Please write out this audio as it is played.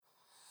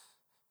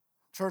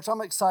Church,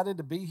 I'm excited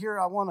to be here.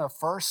 I want to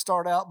first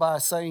start out by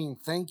saying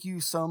thank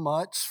you so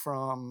much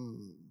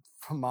from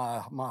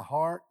my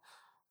heart,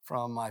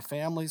 from my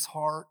family's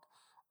heart,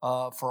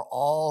 for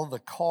all the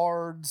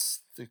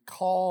cards, the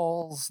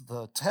calls,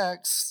 the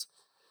texts,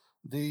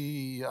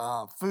 the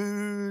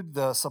food,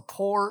 the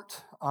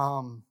support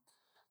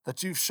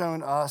that you've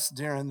shown us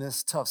during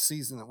this tough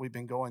season that we've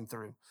been going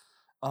through.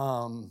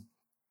 Um,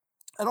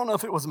 I don't know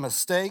if it was a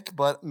mistake,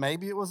 but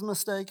maybe it was a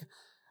mistake.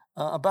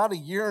 About a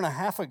year and a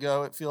half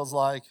ago, it feels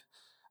like,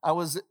 I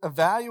was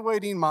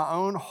evaluating my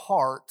own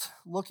heart,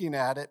 looking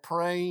at it,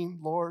 praying,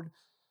 Lord,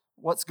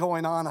 what's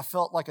going on? I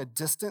felt like a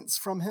distance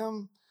from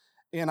Him.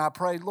 And I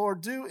prayed,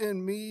 Lord, do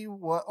in me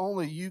what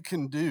only you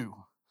can do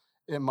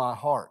in my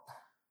heart.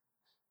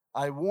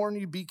 I warn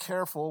you, be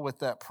careful with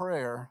that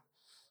prayer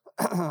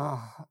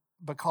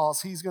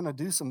because He's going to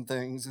do some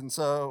things. And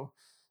so,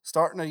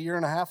 starting a year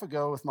and a half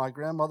ago with my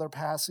grandmother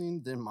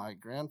passing, then my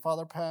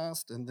grandfather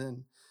passed, and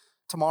then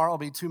tomorrow will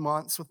be 2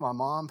 months with my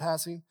mom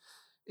passing.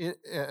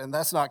 And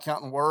that's not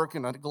counting work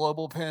and a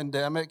global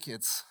pandemic.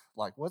 It's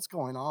like, what's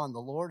going on? The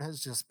Lord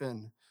has just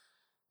been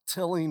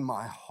tilling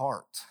my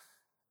heart.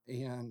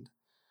 And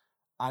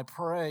I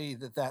pray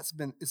that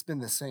it's been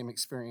the same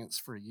experience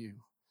for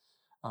you.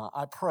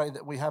 I pray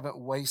that we haven't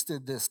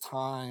wasted this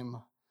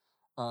time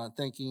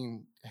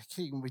thinking,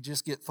 hey, can we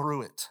just get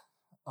through it?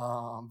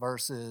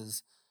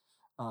 Versus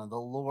the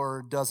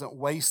Lord doesn't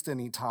waste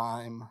any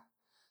time.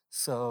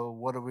 So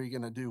what are we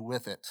going to do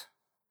with it?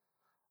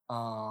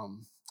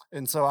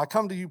 And so I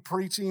come to you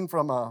preaching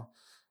from a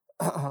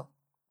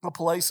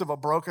place of a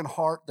broken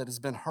heart that has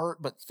been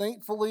hurt. But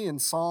thankfully, in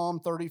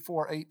Psalm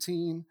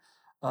 34:18,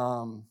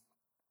 um,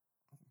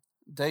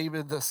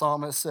 David the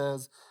psalmist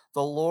says,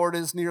 "The Lord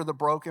is near the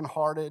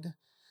brokenhearted.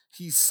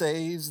 He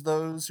saves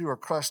those who are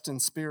crushed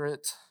in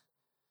spirit."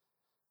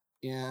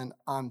 And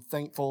I'm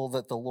thankful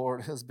that the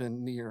Lord has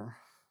been near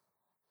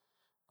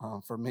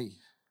for me.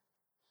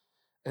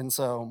 And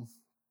so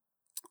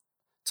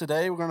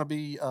today we're going to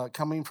be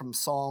coming from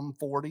Psalm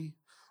 40,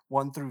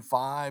 1 through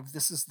 5.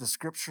 This is the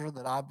scripture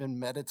that I've been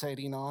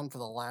meditating on for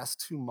the last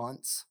 2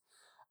 months.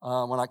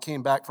 When I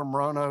came back from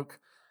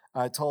Roanoke,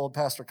 I told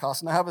Pastor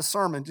Costin, I have a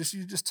sermon.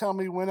 You just tell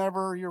me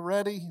whenever you're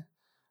ready.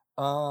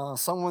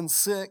 Someone's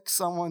sick,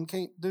 someone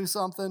can't do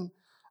something.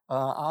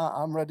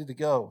 I'm ready to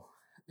go.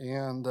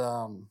 And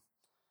the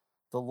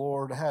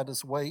Lord had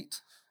us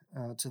wait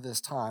to this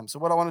time. So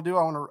what I want to do,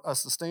 I want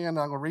us to stand.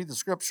 I'm going to read the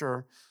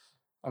scripture.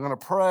 I'm going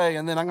to pray,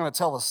 and then I'm going to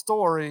tell a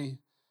story.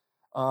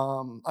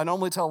 I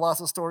normally tell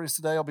lots of stories.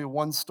 Today will be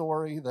one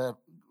story that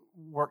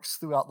works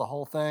throughout the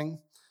whole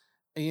thing.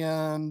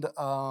 And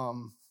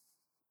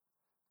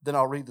then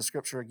I'll read the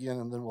scripture again,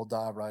 and then we'll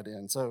dive right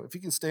in. So if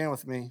you can stand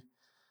with me,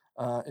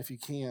 if you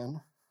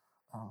can.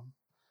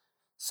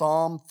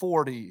 Psalm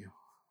 40,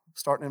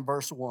 starting in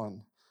verse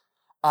 1.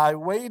 I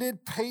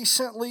waited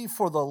patiently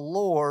for the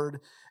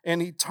Lord,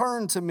 and He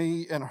turned to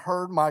me and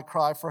heard my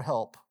cry for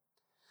help.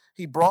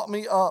 He brought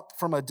me up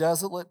from a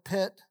desolate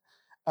pit,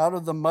 out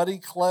of the muddy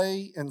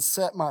clay, and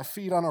set my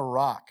feet on a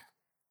rock,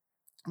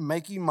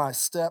 making my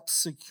steps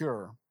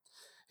secure.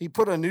 He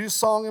put a new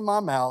song in my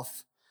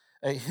mouth,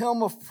 a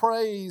hymn of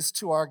praise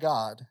to our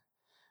God.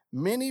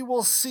 Many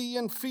will see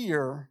and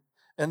fear,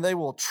 and they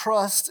will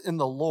trust in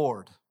the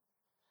Lord.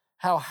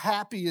 How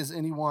happy is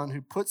anyone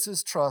who puts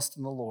his trust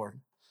in the Lord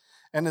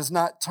and is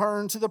not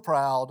turned to the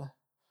proud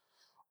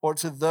or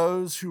to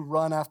those who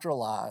run after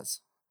lies.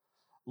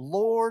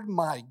 Lord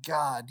my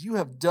God, you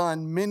have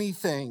done many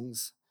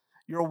things.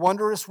 Your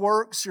wondrous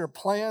works, your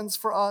plans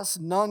for us,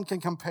 none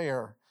can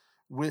compare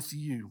with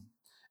you.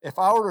 If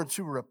I were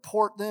to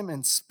report them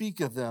and speak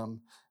of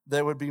them,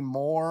 there would be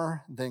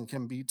more than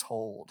can be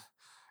told.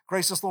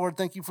 Gracious Lord,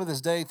 thank you for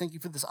this day. Thank you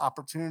for this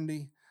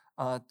opportunity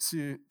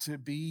to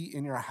be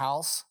in your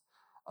house.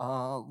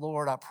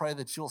 Lord, I pray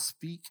that you'll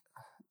speak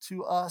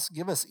to us,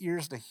 give us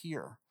ears to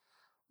hear.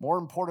 More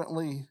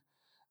importantly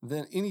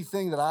than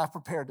anything that I've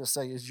prepared to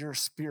say is your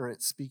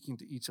Spirit speaking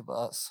to each of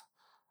us,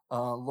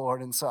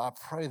 Lord. And so I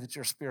pray that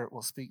your Spirit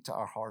will speak to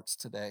our hearts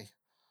today,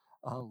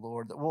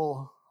 Lord, that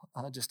we'll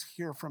just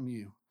hear from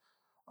you,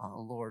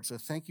 Lord. So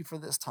thank you for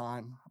this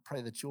time. I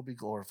pray that you'll be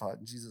glorified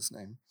in Jesus'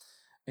 name.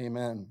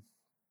 Amen.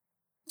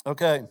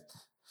 Okay.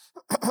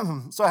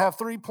 So I have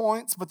 3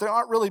 points, but they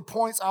aren't really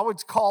points. I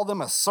would call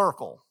them a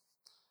circle.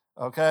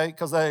 Okay,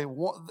 because they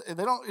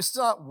don't. It's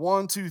not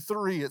 1, 2,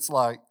 3. It's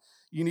like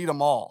you need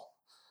them all.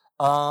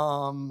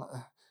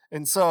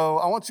 And so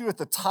I want you at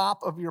the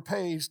top of your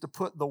page to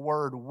put the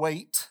word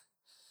wait.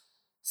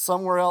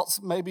 Somewhere else,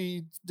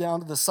 maybe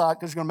down to the side,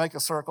 because you're going to make a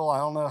circle. I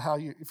don't know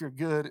if you're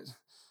good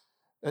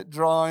at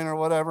drawing or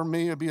whatever.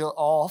 Me would be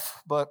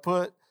off, but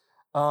put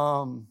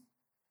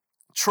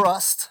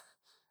trust,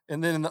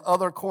 and then in the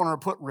other corner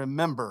put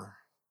remember.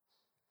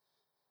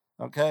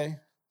 Okay,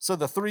 so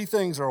the 3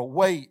 things are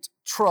wait,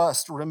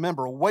 trust,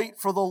 remember. Wait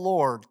for the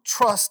Lord,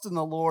 trust in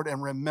the Lord,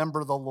 and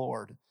remember the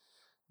Lord.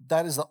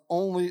 That is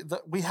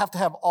we have to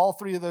have all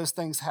 3 of those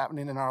things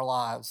happening in our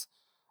lives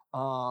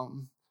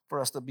for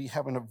us to be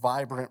having a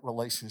vibrant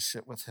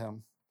relationship with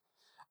Him.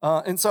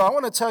 And so I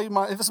want to tell you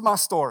this is my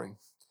story.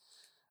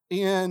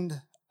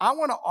 And I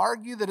want to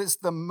argue that it's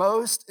the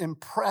most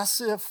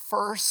impressive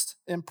first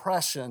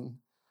impression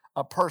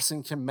a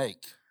person can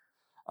make.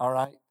 All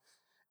right.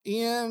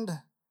 And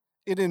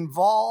it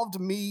involved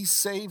me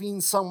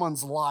saving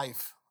someone's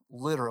life,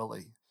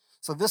 literally.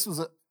 So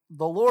the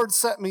Lord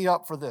set me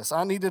up for this.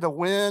 I needed a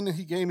win.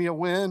 He gave me a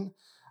win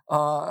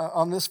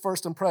on this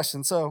first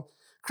impression. So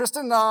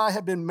Kristen and I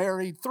had been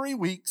married 3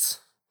 weeks,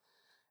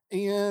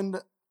 and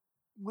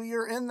we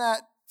are in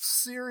that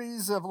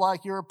series of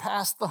like, you're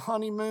past the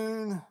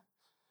honeymoon.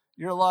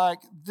 You're like,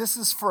 this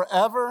is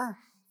forever,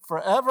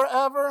 forever,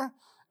 ever.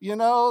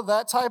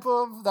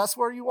 That's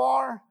where you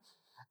are.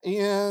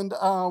 And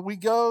we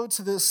go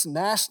to this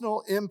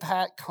National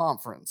Impact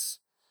Conference,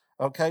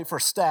 okay, for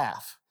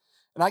staff.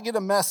 And I get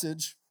a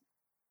message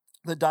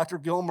that Dr.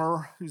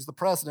 Gilmer, who's the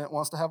president,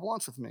 wants to have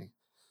lunch with me.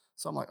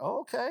 So I'm like,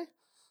 oh, okay.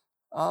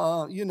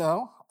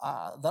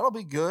 That'll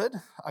be good.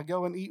 I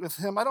go and eat with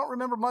him. I don't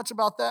remember much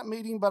about that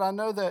meeting, but I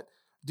know that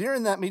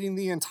during that meeting,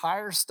 the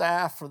entire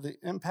staff for the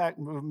Impact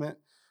Movement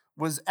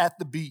was at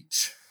the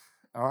beach,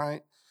 all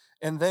right?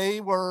 And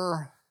they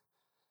were,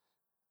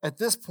 at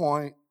this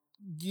point,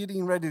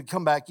 getting ready to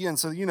come back in.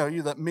 So,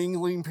 you're that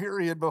mingling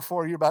period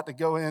before you're about to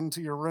go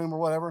into your room or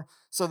whatever.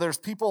 So there's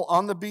people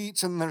on the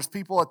beach and there's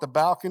people at the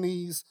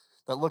balconies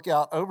that look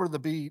out over the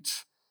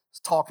beach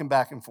talking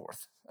back and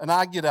forth. And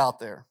I get out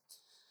there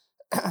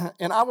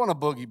and I want a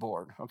boogie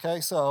board,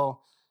 okay? So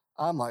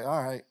I'm like,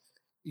 all right,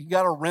 you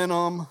got to rent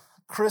them.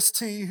 Chris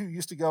T., who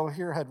used to go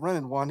here, had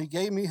rented one. He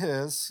gave me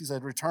his. He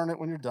said, return it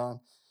when you're done.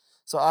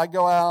 So I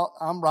go out,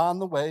 I'm riding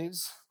the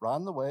waves.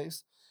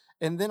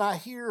 And then I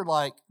hear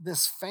like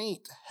this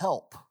faint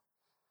help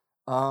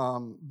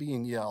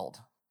being yelled.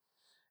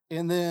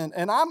 And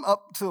I'm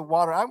up to the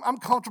water. I'm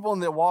comfortable in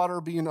the water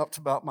being up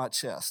to about my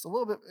chest. A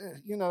little bit,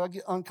 I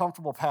get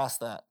uncomfortable past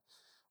that.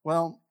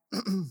 Well,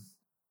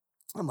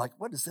 I'm like,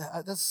 what is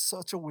that? That's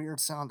such a weird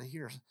sound to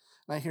hear. And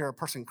I hear a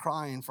person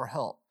crying for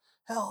help.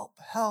 Help,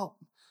 help,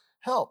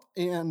 help.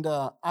 And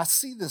I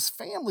see this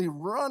family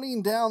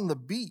running down the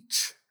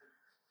beach,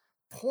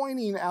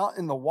 pointing out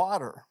in the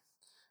water.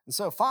 And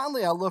so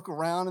finally I look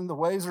around and the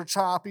waves are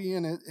choppy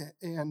and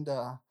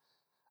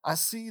I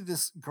see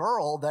this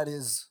girl that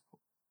is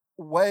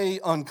way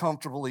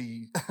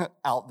uncomfortably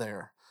out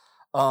there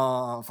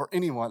for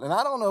anyone. And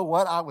I don't know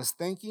what I was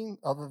thinking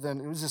other than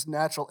it was just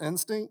natural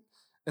instinct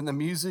and the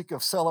music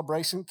of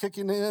celebration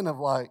kicking in of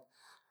like,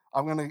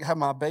 I'm going to have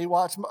my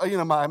Baywatch,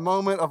 my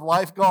moment of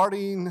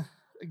lifeguarding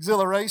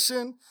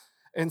exhilaration.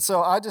 And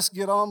so I just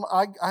get on,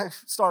 I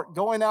start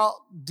going out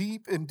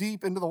deep and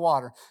deep into the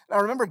water. And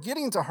I remember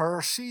getting to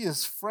her, she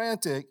is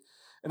frantic,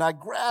 and I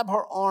grab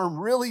her arm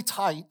really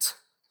tight,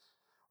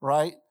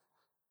 right?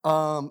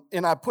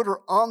 And I put her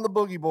on the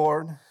boogie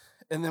board,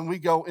 and then we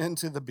go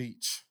into the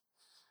beach,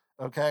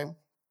 okay?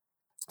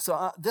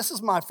 So this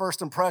is my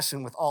first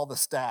impression with all the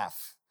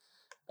staff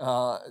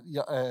for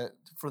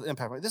the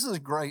Impact. This is a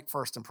great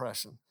first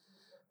impression.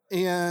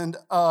 And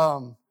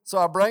so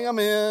I bring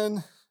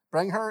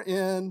her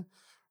in.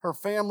 Her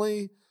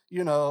family,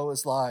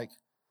 is like,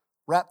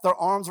 wrap their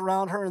arms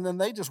around her, and then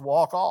they just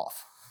walk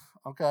off,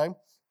 okay?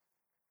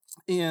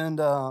 And,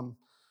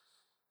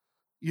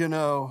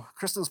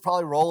 Kristen's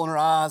probably rolling her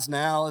eyes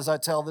now as I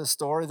tell this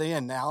story. They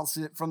announce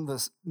it from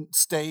the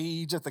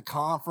stage at the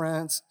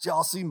conference. Did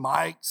y'all see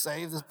Mike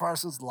save this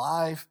person's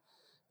life?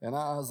 And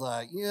I was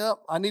like, yep,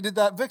 I needed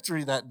that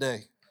victory that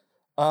day.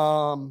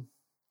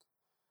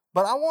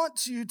 But I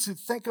want you to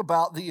think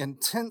about the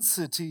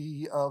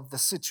intensity of the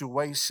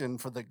situation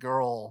for the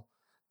girl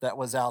that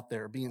was out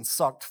there being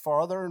sucked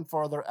farther and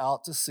farther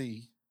out to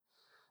sea.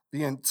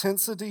 The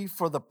intensity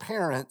for the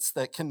parents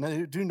that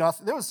can do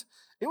nothing.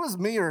 It was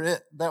me or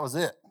it. That was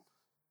it.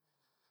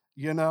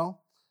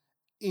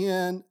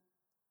 And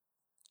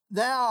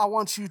now I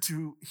want you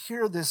to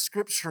hear this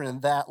scripture in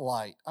that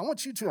light. I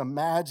want you to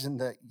imagine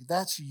that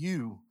that's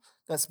you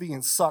that's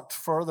being sucked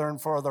further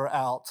and further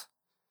out.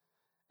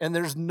 And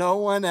there's no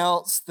one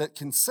else that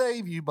can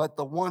save you but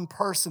the one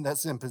person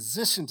that's in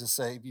position to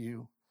save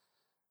you,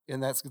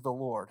 and that's the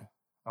Lord,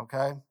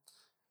 okay?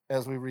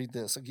 As we read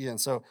this again.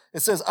 So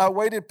it says, I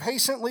waited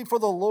patiently for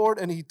the Lord,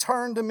 and he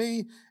turned to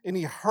me, and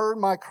he heard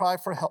my cry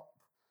for help.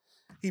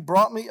 He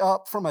brought me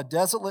up from a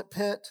desolate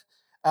pit,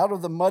 out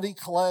of the muddy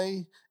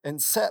clay, and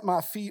set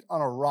my feet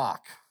on a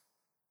rock,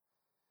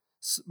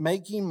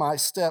 making my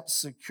steps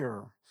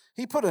secure.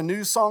 He put a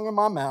new song in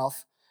my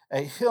mouth,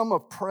 a hymn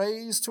of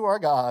praise to our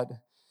God.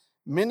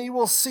 Many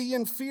will see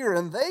and fear,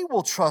 and they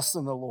will trust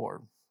in the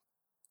Lord.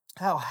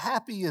 How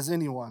happy is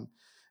anyone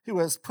who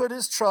has put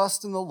his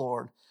trust in the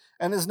Lord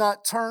and has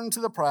not turned to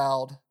the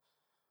proud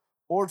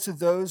or to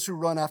those who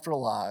run after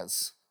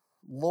lies.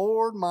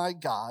 Lord, my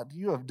God,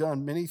 you have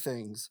done many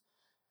things.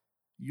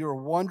 Your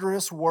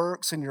wondrous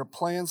works and your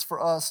plans for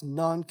us,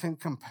 none can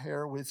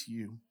compare with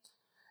you.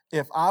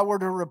 If I were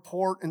to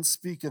report and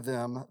speak of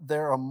them,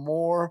 there are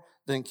more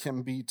than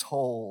can be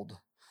told.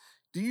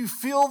 Do you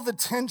feel the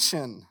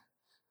tension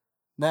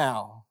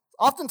now?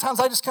 Oftentimes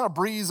I just kind of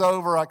breeze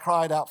over, I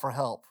cried out for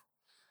help.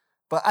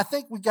 But I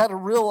think we got to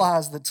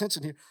realize the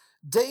tension here.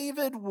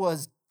 David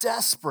was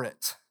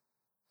desperate.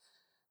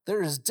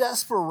 There is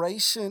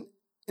desperation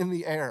in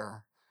the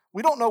air.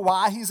 We don't know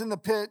why he's in the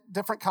pit.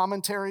 Different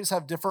commentaries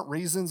have different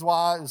reasons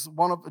why. It was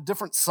one of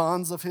different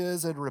sons of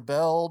his had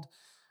rebelled.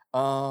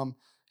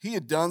 He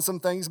had done some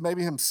things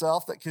maybe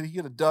himself that he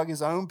could have dug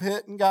his own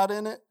pit and got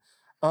in it.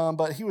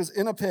 But he was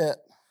in a pit.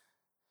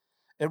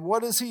 And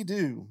what does he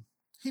do?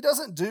 He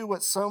doesn't do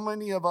what so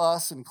many of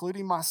us,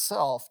 including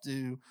myself,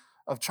 do,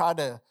 of try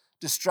to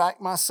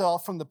distract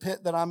myself from the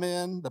pit that I'm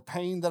in, the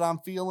pain that I'm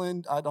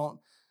feeling.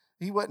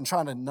 He wasn't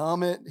trying to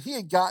numb it. He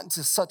had gotten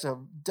to such a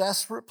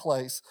desperate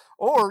place.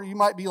 Or you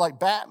might be like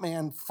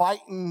Batman,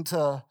 fighting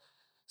to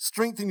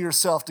strengthen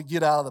yourself to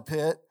get out of the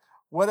pit.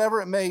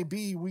 Whatever it may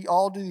be, we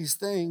all do these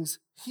things.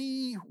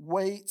 He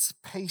waits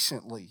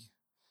patiently.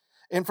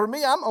 And for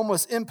me, I'm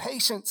almost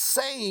impatient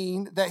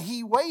saying that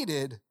he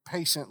waited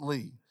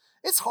patiently.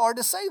 It's hard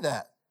to say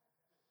that.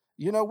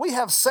 You know, we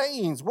have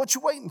sayings. What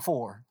you waiting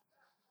for?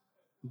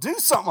 Do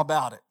something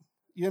about it.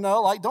 You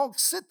know, like don't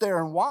sit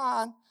there and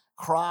whine,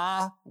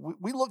 cry.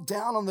 We look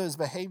down on those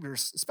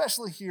behaviors,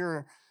 especially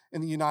here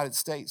in the United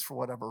States for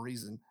whatever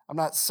reason. I'm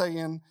not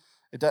saying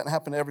it doesn't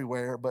happen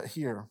everywhere, but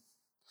here.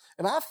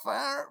 And I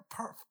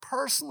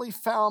personally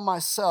found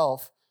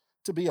myself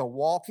to be a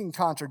walking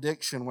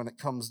contradiction when it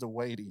comes to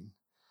waiting.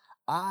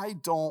 I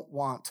don't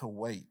want to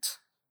wait.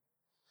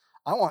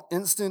 I want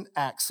instant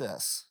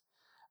access.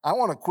 I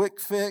want a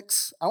quick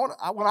fix. When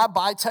I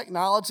buy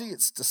technology,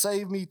 it's to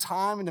save me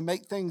time and to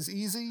make things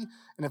easy.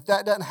 And if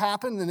that doesn't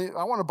happen, then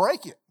I want to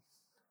break it.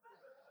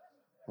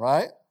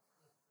 Right?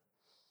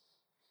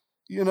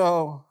 You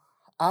know,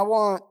 I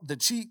want the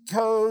cheat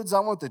codes.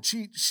 I want the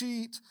cheat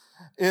sheet.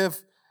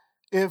 If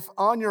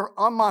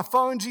on my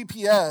phone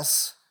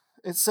GPS,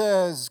 it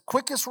says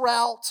quickest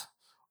route,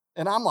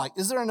 and I'm like,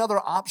 is there another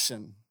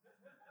option?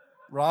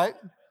 Right?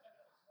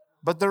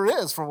 But there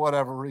is for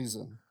whatever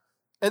reason.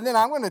 And then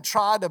I'm going to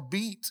try to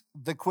beat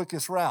the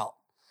quickest route,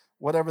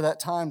 whatever that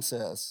time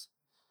says.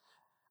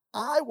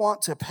 I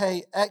want to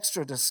pay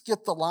extra to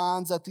skip the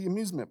lines at the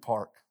amusement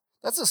park.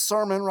 That's a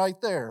sermon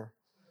right there.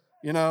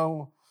 You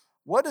know,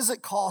 what does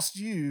it cost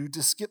you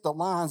to skip the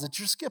lines that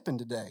you're skipping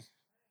today?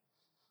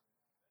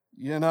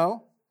 You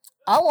know,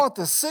 I want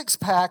the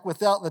six-pack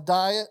without the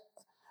diet.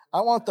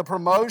 I want the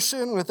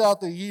promotion without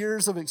the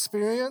years of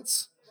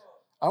experience.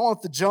 I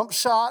want the jump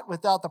shot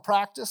without the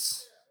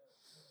practice.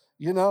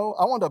 You know,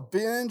 I want to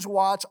binge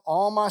watch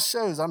all my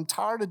shows. I'm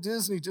tired of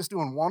Disney just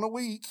doing one a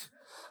week.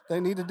 They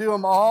need to do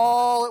them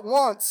all at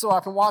once so I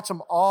can watch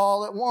them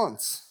all at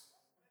once.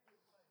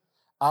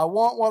 I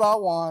want what I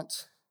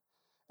want,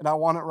 and I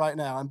want it right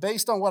now. And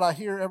based on what I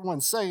hear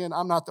everyone saying,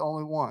 I'm not the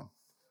only one.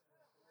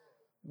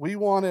 We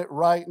want it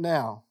right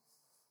now.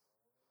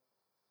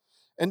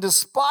 And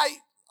despite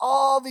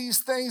all these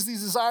things,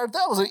 these desires,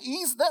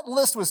 that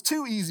list was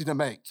too easy to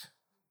make.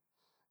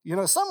 You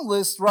know, some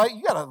lists, right,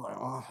 you got to,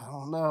 I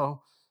don't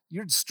know.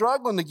 You're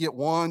struggling to get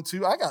 1,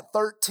 2. I got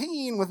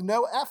 13 with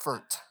no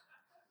effort.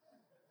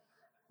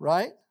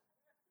 Right?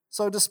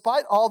 So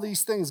despite all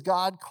these things,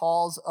 God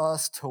calls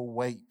us to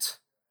wait.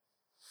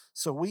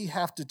 So we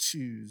have to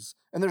choose.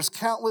 And there's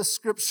countless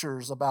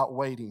scriptures about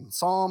waiting.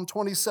 Psalm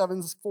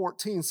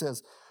 27:14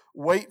 says,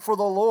 wait for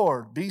the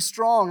Lord, be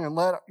strong and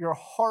let your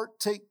heart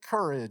take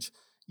courage.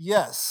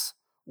 Yes,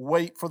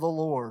 wait for the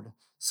Lord.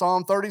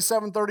 Psalm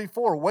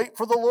 37:34, wait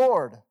for the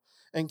Lord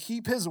and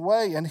keep his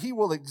way, and he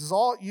will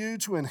exalt you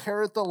to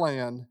inherit the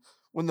land.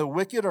 When the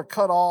wicked are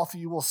cut off,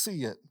 you will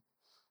see it.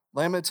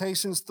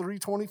 Lamentations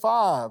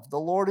 3:25, the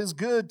Lord is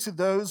good to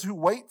those who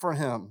wait for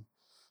him,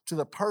 to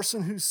the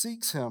person who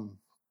seeks him.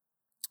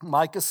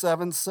 Micah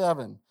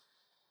 7:7,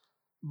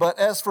 but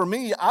as for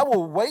me, I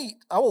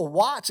will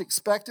watch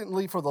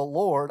expectantly for the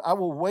Lord. I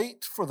will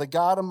wait for the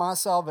God of my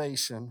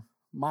salvation.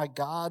 My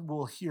God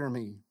will hear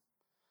me.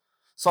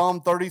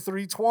 Psalm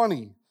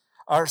 33:20,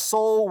 our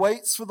soul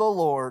waits for the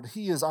Lord.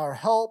 He is our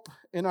help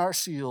and our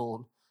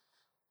shield.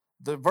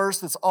 The verse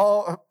that's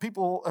all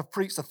people have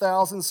preached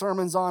 1,000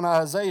 sermons on,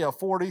 Isaiah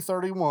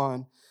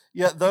 40:31.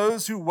 Yet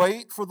those who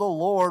wait for the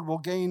Lord will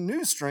gain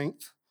new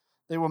strength.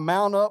 They will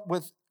mount up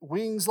with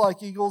wings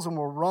like eagles and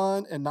will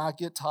run and not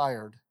get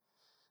tired.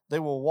 They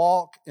will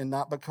walk and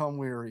not become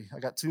weary. I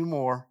got 2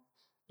 more.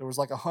 There was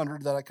like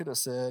 100 that I could have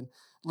said.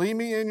 Lead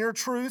me in your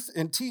truth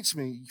and teach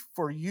me,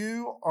 for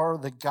you are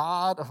the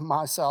God of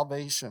my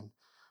salvation.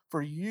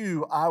 For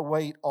you I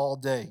wait all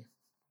day.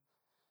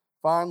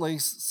 Finally,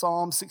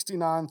 Psalm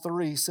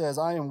 69:3 says,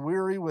 I am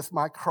weary with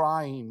my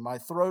crying. My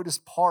throat is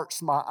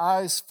parched. My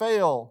eyes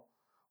fail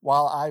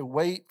while I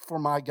wait for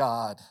my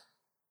God.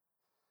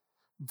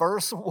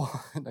 Verse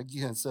 1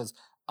 again says,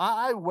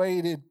 I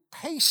waited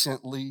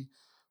patiently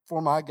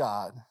for my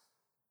God.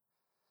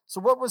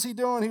 So what was he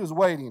doing? He was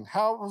waiting.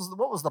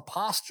 What was the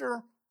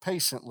posture?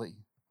 Patiently.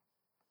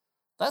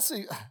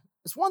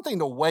 It's one thing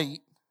to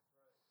wait.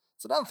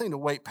 It's another thing to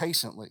wait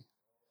patiently.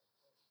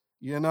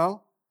 You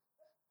know?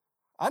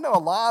 I know a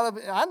lot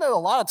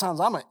of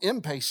times I'm an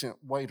impatient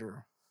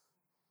waiter.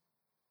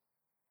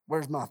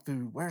 Where's my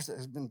food?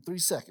 It's been 3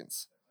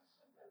 seconds.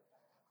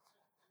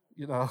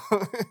 You know,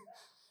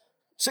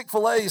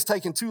 Chick-fil-A is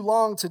taking too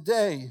long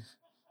today.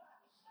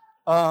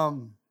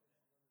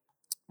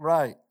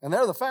 Right. And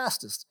they're the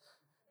fastest.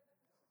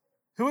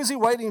 Who is he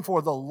waiting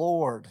for? The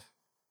Lord.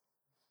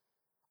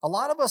 A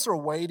lot of us are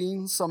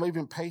waiting, some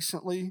even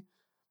patiently,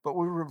 but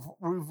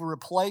we've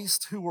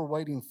replaced who we're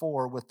waiting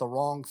for with the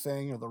wrong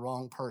thing or the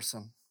wrong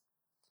person.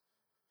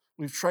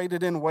 We've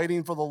traded in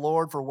waiting for the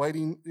Lord for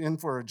waiting in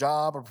for a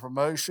job, a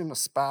promotion, a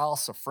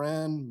spouse, a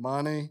friend,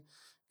 money,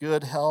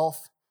 good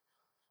health,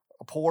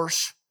 a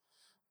Porsche,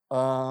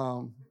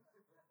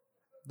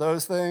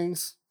 those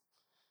things.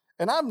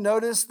 And I've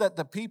noticed that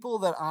the people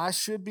that I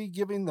should be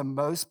giving the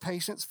most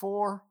patience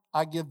for,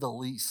 I give the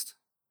least.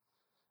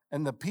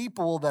 And the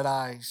people that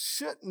I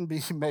shouldn't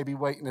be maybe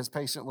waiting as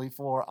patiently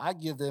for, I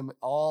give them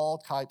all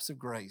types of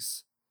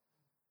grace.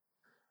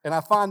 And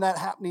I find that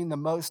happening the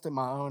most in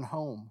my own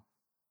home.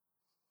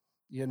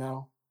 You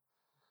know,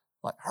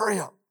 like, hurry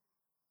up,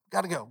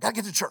 got to go, got to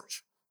get to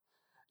church.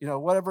 You know,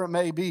 whatever it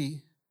may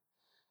be.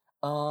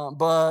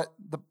 But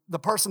the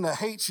person that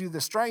hates you, the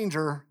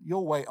stranger,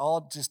 you'll wait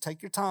just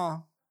take your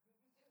time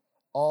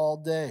all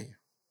day.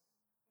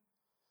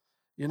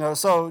 You know,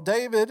 so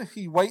David,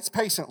 he waits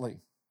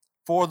patiently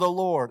for the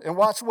Lord. And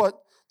watch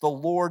what the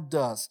Lord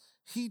does.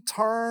 He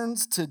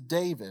turns to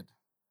David.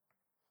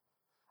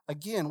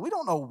 Again, we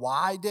don't know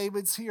why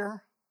David's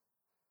here.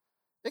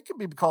 It could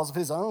be because of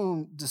his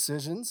own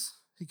decisions.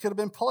 He could have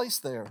been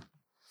placed there.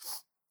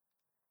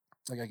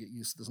 I gotta get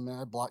used to this,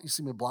 man. You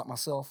see me block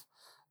myself.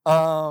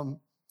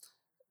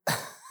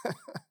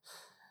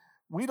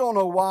 We don't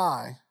know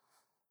why,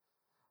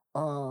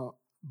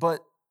 but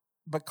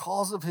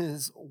because of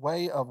his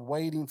way of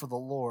waiting for the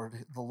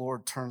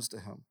Lord turns to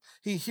him.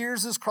 He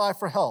hears his cry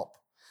for help.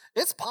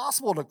 It's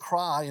possible to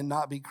cry and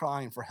not be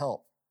crying for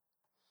help.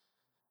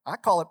 I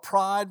call it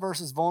pride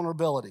versus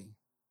vulnerability.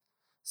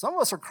 Some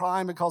of us are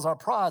crying because our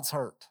pride's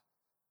hurt.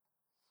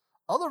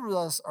 Others of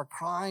us are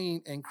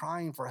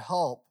crying for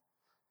help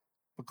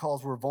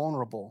because we're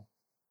vulnerable.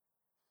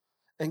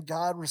 And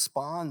God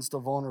responds to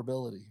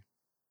vulnerability.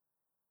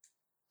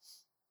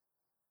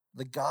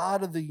 The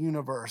God of the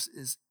universe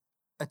is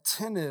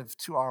attentive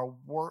to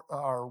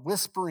our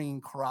whispering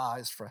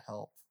cries for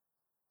help.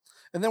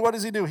 And then what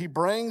does he do? He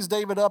brings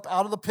David up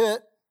out of the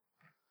pit,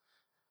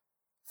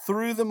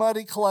 through the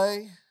muddy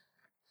clay,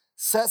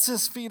 sets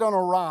his feet on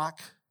a rock,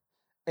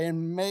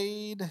 and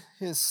made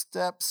his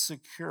steps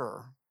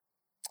secure.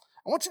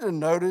 I want you to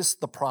notice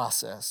the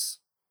process.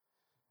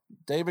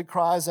 David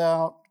cries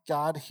out,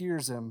 God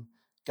hears him,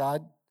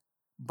 God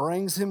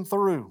brings him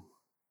through.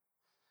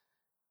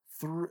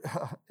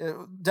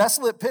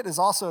 Desolate pit is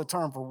also a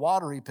term for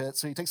watery pit.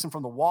 So he takes him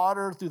from the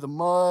water through the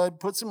mud,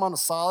 puts him on a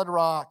solid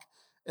rock,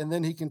 and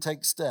then he can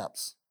take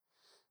steps.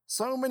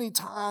 So many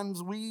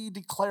times we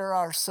declare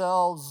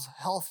ourselves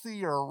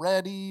healthy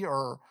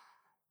or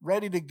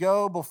ready to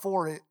go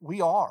before we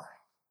are.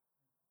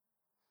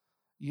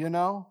 You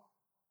know,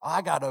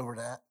 I got over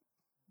that.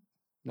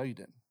 No, you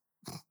didn't.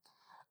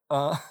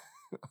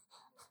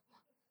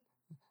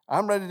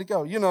 I'm ready to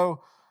go. You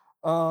know,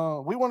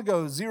 we want to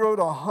go 0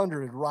 to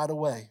 100 right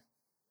away.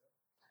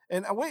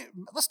 And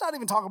let's not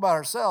even talk about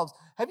ourselves.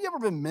 Have you ever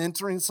been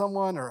mentoring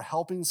someone or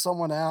helping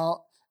someone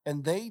out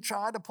and they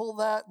try to pull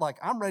that, like,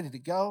 I'm ready to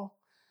go,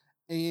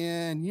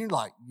 and you're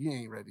like, you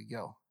ain't ready to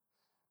go.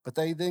 But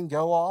they then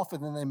go off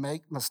and then they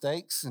make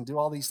mistakes and do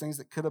all these things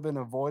that could have been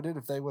avoided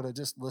if they would have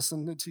just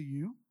listened to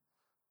you,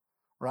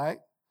 right?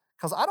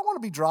 Because I don't want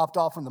to be dropped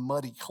off in the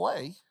muddy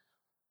clay,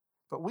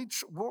 but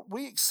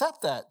we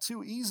accept that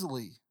too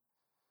easily.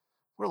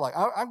 We're like,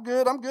 I'm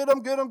good.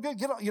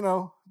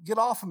 Get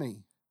off of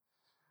me,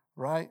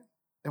 right?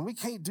 And we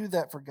can't do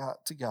that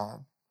to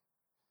God.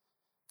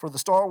 For the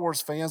Star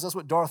Wars fans, that's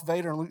what Darth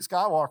Vader and Luke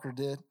Skywalker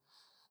did.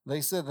 They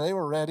said they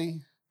were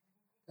ready,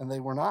 and they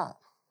were not,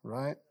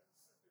 right?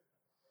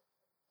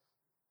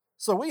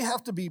 So we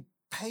have to be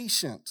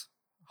patient,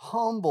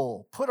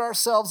 humble, put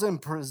ourselves in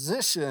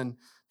position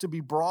to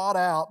be brought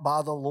out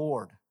by the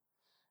Lord.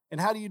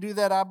 And how do you do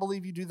that? I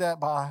believe you do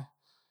that by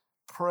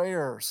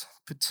prayers,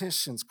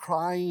 petitions,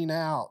 crying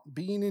out,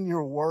 being in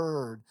your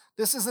word.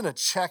 This isn't a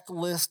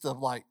checklist of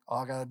like, oh,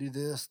 I got to do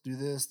this,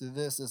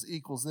 this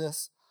equals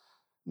this.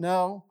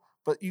 No,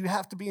 but you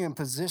have to be in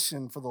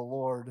position for the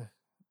Lord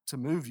to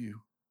move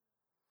you.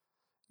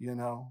 You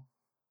know,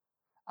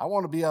 I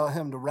want to be able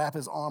him to wrap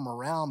his arm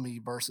around me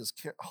versus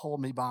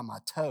hold me by my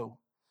toe.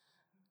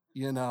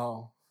 You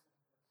know,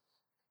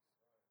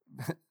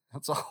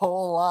 it's a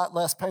whole lot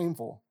less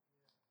painful.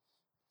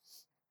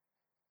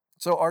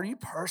 So are you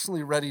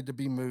personally ready to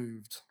be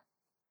moved?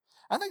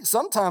 I think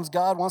sometimes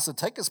God wants to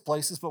take us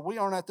places, but we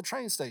aren't at the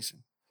train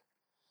station.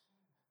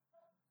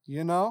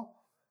 You know?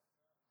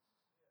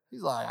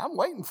 He's like, I'm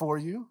waiting for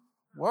you.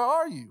 Where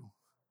are you?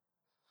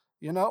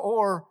 You know,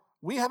 or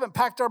we haven't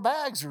packed our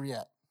bags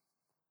yet.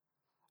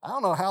 I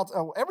don't know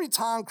how, every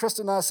time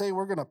Krista and I say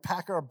we're going to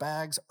pack our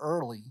bags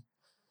early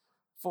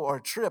for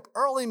a trip,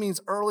 early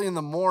means early in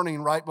the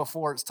morning right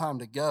before it's time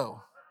to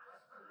go.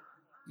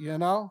 You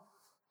know?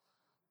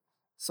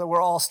 So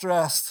we're all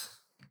stressed.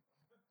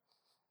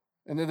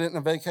 and it isn't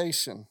a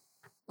vacation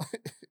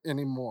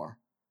anymore.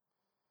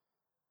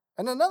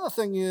 And another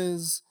thing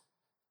is,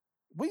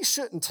 we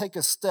shouldn't take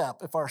a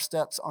step if our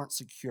steps aren't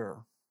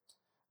secure.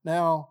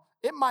 Now,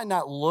 it might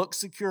not look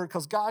secure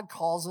because God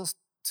calls us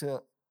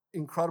to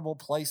incredible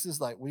places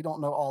like we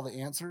don't know all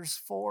the answers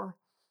for,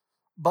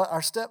 but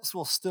our steps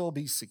will still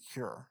be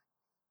secure.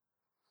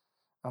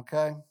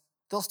 Okay?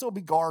 There'll still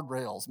be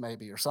guardrails,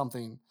 maybe, or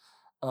something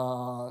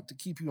to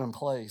keep you in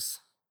place.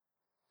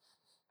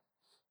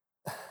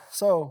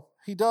 So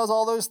he does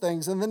all those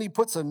things, and then he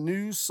puts a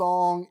new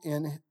song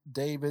in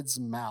David's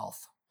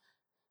mouth.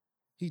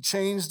 He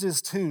changed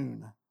his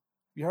tune.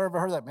 You ever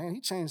heard that? Man,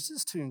 he changed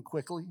his tune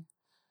quickly.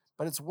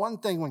 But it's one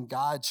thing when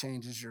God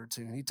changes your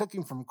tune. He took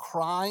him from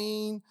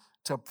crying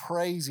to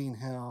praising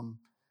him.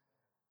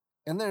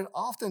 And there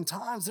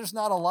oftentimes there's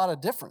not a lot of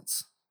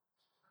difference.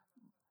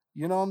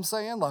 You know what I'm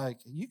saying? Like,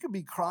 you could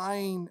be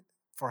crying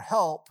for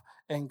help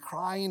and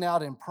crying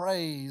out in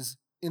praise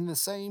in the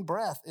same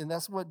breath. And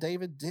that's what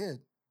David did.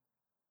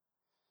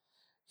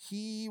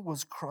 He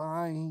was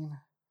crying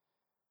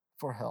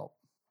for help.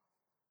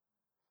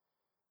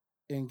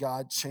 And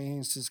God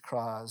changed his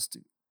cries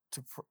to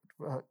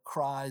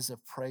cries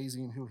of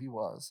praising who he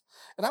was.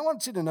 And I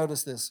want you to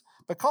notice this.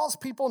 Because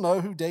people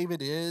know who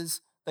David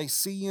is, they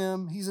see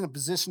him, he's in a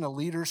position of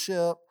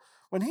leadership.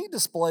 When he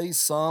displays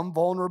some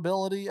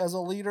vulnerability as a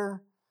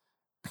leader,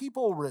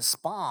 people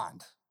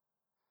respond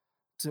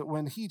to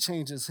when he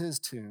changes his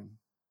tune.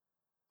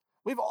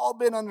 We've all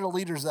been under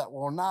leaders that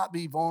will not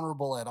be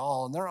vulnerable at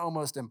all, and they're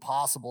almost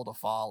impossible to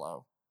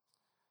follow.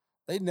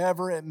 They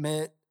never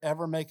admit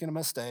ever making a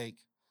mistake.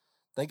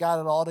 They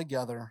got it all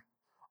together,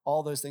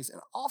 all those things.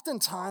 And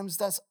oftentimes,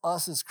 that's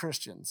us as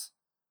Christians.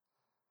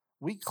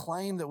 We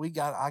claim that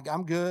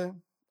I'm good,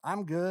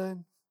 I'm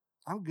good,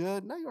 I'm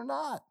good. No, you're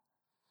not.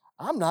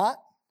 I'm not.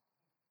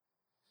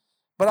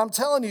 But I'm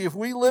telling you, if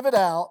we live it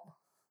out,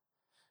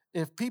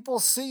 if people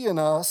see in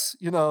us,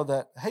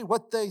 that, hey,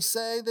 what they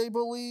say they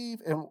believe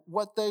and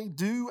what they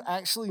do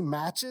actually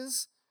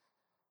matches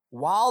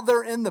while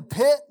they're in the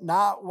pit,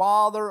 not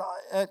while they're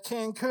at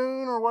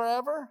Cancun or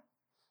wherever,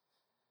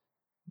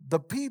 the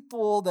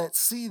people that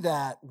see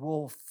that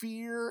will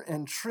fear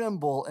and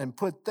tremble and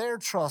put their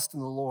trust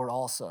in the Lord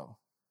also.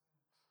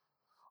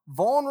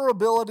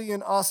 Vulnerability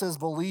in us as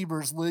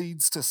believers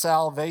leads to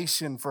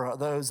salvation for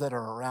those that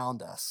are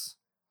around us.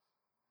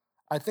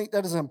 I think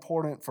that is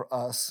important for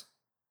us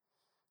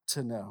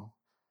to know.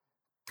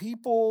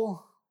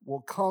 People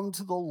will come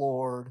to the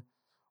Lord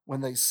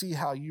when they see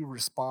how you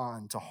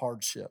respond to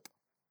hardship.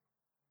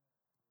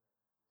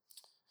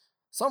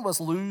 Some of us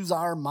lose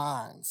our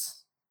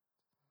minds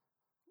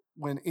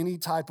when any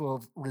type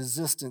of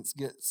resistance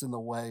gets in the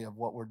way of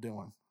what we're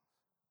doing.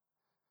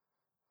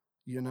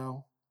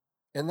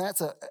 And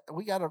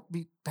we got to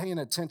be paying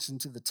attention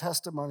to the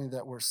testimony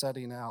that we're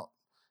setting out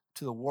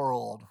to the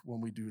world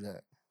when we do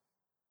that.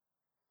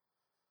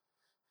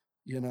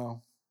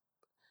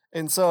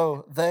 And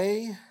so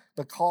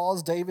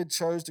because David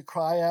chose to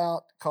cry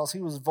out, because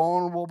he was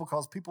vulnerable,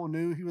 because people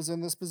knew he was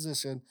in this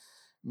position,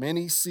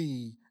 many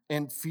see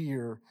and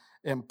fear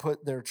and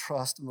put their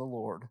trust in the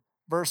Lord.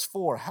 Verse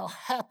 4, how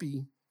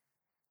happy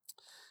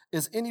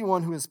is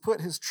anyone who has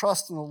put his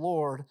trust in the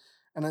Lord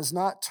and has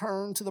not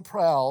turned to the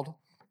proud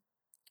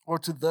or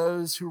to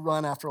those who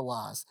run after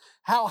lies.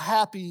 How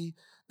happy,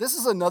 this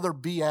is another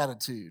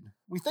beatitude.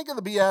 We think of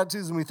the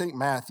Beatitudes and we think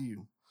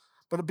Matthew.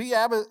 But a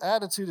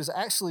beatitude is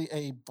actually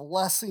a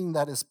blessing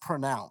that is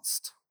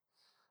pronounced,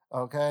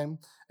 okay?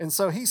 And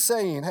so he's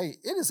saying, hey,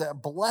 it is a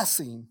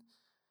blessing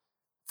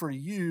for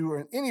you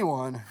or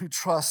anyone who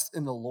trusts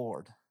in the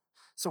Lord.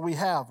 So we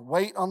have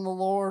wait on the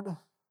Lord,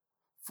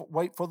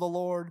 wait for the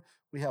Lord.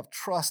 We have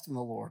trust in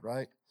the Lord,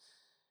 right?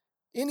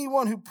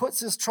 Anyone who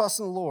puts his trust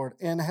in the Lord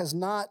and has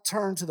not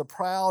turned to the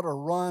proud or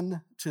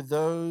run to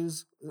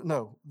those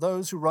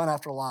who run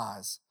after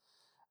lies.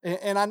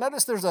 And I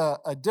noticed there's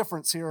a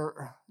difference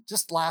here.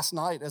 Just last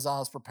night as I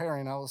was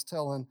preparing, I was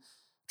telling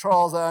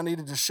Charles that I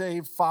needed to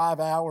shave 5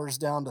 hours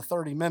down to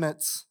 30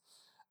 minutes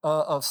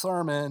of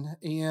sermon.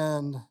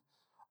 And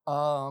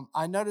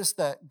I noticed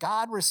that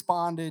God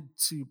responded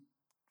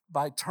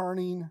by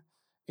turning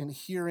and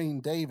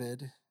hearing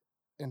David,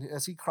 and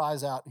as he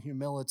cries out in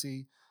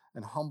humility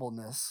and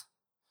humbleness,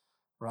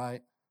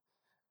 right?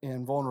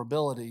 And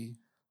vulnerability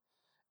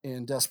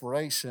and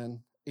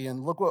desperation.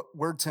 And look what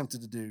we're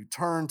tempted to do.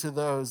 Turn to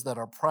those that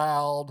are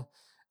proud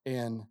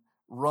and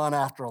run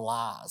after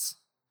lies.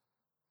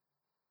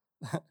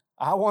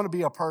 I want to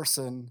be a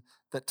person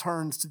that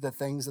turns to the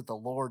things that the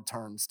Lord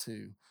turns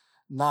to,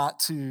 not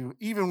to,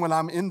 even when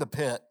I'm in the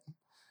pit,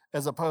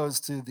 as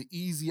opposed to the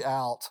easy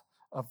out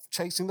of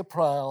chasing the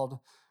proud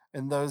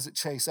and those that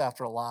chase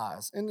after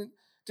lies. And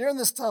during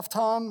this tough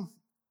time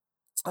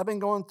I've been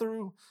going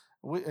through,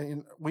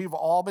 we've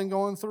all been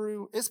going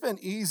through, it's been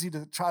easy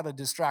to try to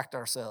distract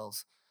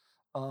ourselves.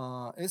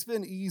 It's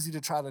been easy to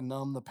try to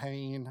numb the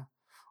pain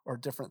or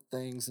different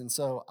things. And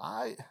so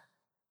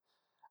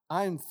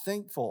I'm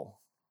thankful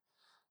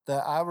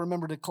that I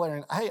remember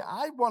declaring, hey,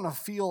 I want to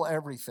feel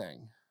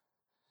everything.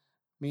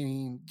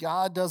 meaning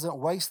God doesn't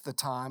waste the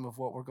time of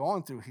what we're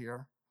going through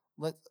here.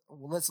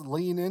 Let's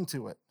lean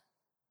into it.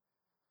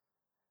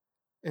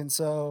 And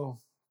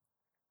so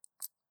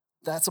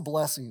that's a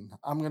blessing.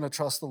 I'm going to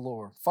trust the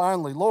Lord.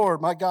 Finally,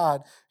 Lord, my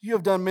God, you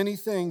have done many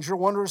things. Your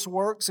wondrous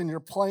works and your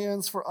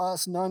plans for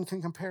us, none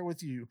can compare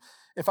with you.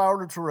 If I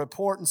were to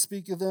report and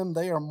speak of them,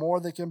 they are more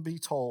than can be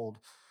told.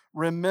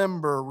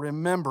 Remember.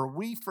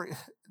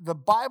 The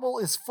Bible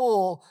is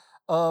full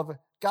of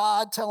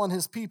God telling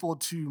his people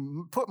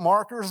to put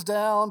markers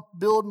down,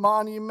 build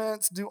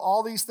monuments, do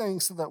all these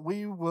things so that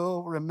we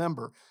will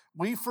remember.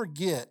 We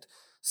forget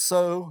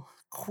so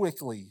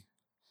quickly.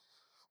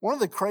 One of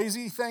the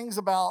crazy things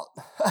about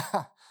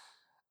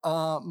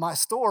my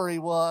story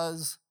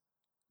was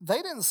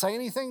they didn't say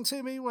anything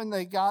to me when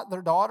they got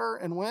their daughter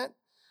and went.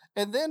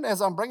 And then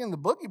as I'm bringing the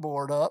boogie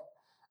board up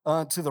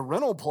to the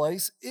rental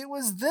place, it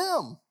was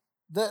them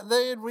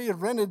that we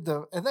had rented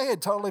and they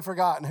had totally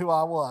forgotten who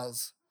I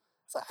was.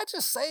 So I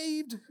just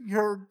saved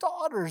your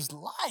daughter's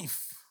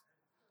life.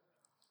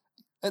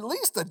 At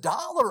least $1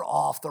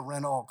 off the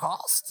rental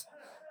cost,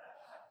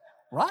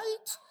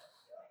 right?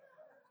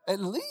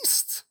 At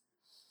least.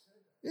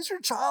 Is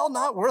your child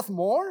not worth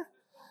more?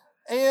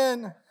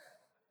 And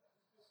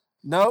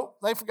no,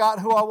 they forgot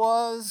who I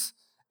was.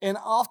 And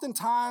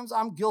oftentimes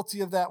I'm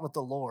guilty of that with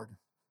the Lord.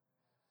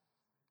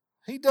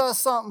 He does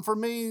something for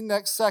me,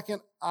 next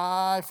second,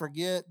 I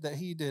forget that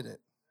he did it.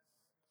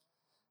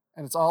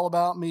 And it's all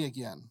about me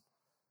again.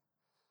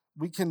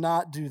 We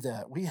cannot do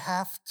that. We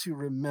have to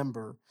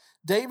remember.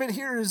 David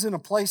here is in a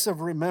place of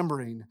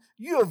remembering.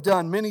 You have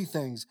done many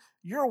things.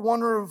 Your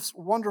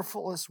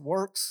wonderfulest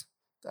works,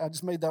 I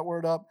just made that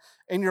word up,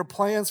 and your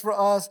plans for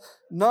us,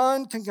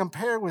 none can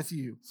compare with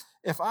you.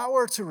 If I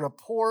were to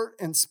report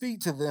and speak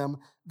to them,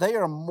 they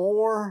are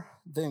more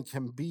than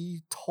can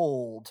be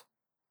told.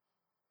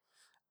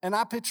 And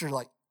I picture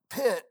like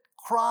Pitt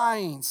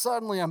crying.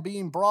 Suddenly I'm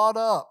being brought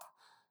up,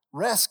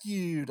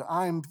 rescued.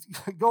 I'm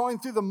going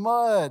through the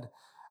mud.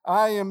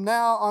 I am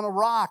now on a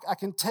rock. I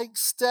can take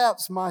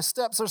steps. My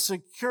steps are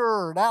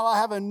secure. Now I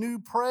have a new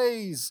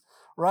praise,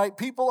 right?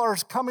 People are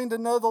coming to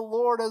know the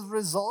Lord as a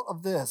result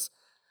of this.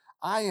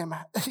 I am,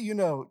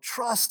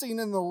 trusting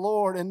in the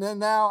Lord, and then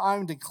now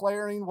I'm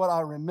declaring what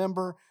I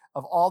remember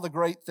of all the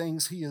great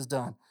things he has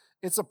done.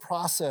 It's a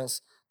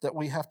process that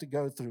we have to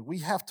go through. We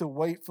have to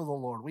wait for the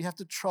Lord. We have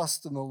to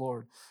trust in the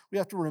Lord. We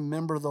have to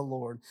remember the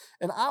Lord.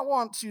 And I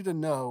want you to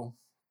know,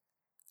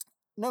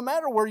 no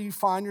matter where you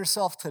find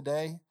yourself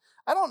today,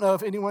 I don't know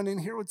if anyone in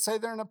here would say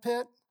they're in a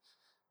pit.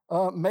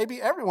 Maybe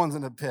everyone's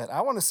in a pit.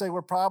 I want to say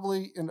we're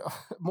probably,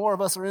 more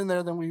of us are in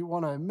there than we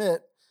want to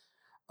admit.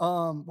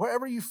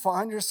 Wherever you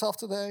find yourself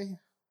today,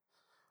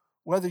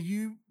 whether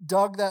you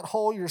dug that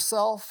hole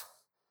yourself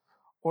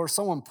or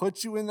someone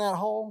put you in that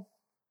hole,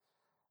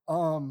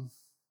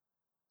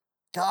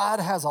 God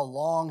has a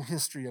long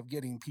history of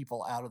getting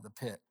people out of the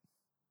pit.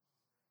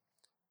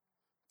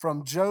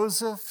 From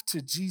Joseph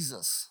to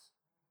Jesus,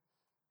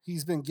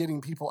 he's been getting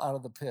people out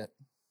of the pit.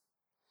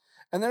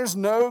 And there's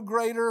no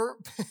greater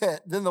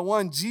pit than the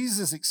one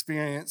Jesus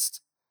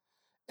experienced,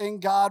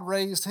 and God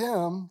raised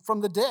him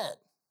from the dead.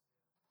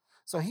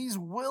 So he's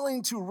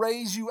willing to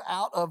raise you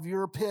out of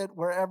your pit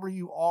wherever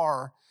you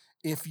are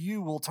if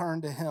you will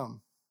turn to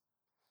him.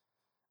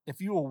 If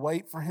you will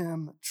wait for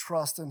him,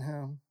 trust in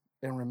him,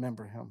 and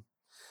remember him.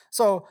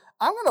 So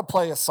I'm going to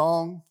play a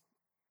song.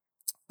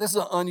 This is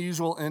an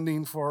unusual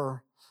ending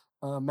for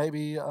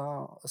maybe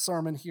a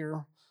sermon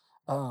here.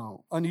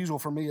 Unusual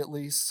for me at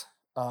least.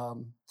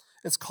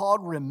 It's called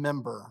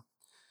Remember.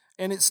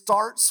 And it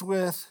starts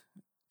with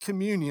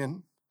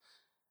communion.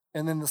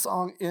 And then the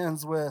song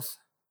ends with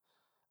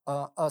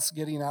us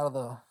getting out of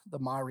the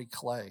miry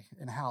clay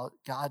and how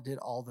God did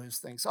all those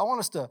things. So I want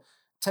us to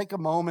take a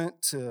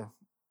moment to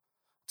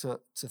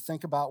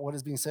think about what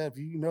is being said. If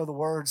you know the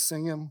words,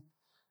 sing them.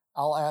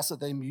 I'll ask that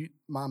they mute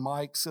my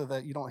mic so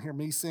that you don't hear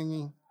me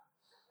singing.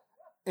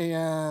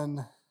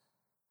 And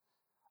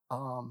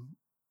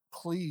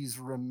please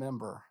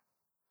remember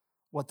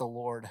what the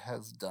Lord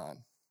has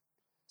done.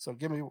 So I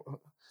think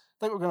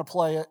we're going to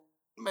play it,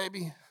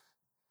 maybe.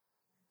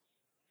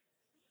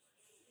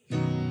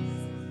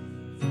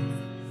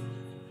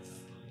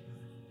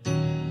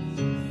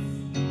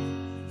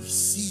 We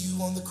see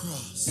you on the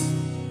cross,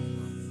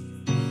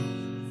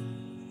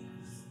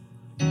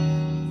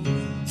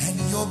 and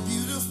you're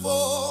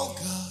beautiful,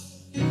 God.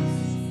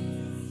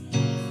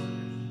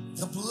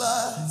 The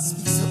blood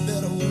speaks a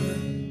better word.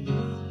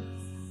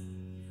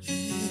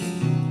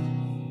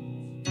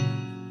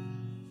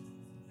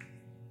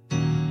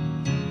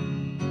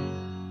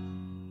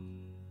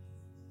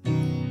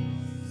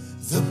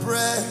 The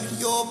bread,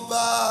 your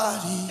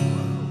body,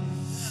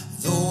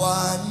 the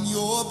wine,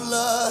 your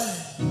blood,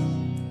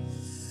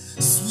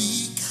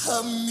 sweet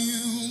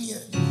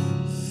communion,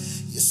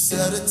 you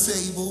set a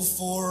table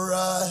for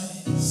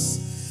us.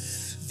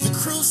 The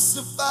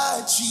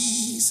crucified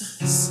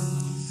Jesus,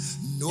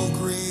 no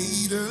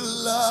greater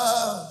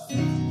love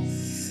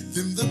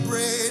than the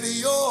bread of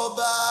your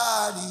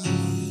body,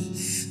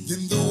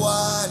 than the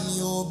wine,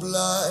 your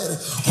blood.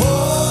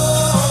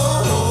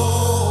 Oh,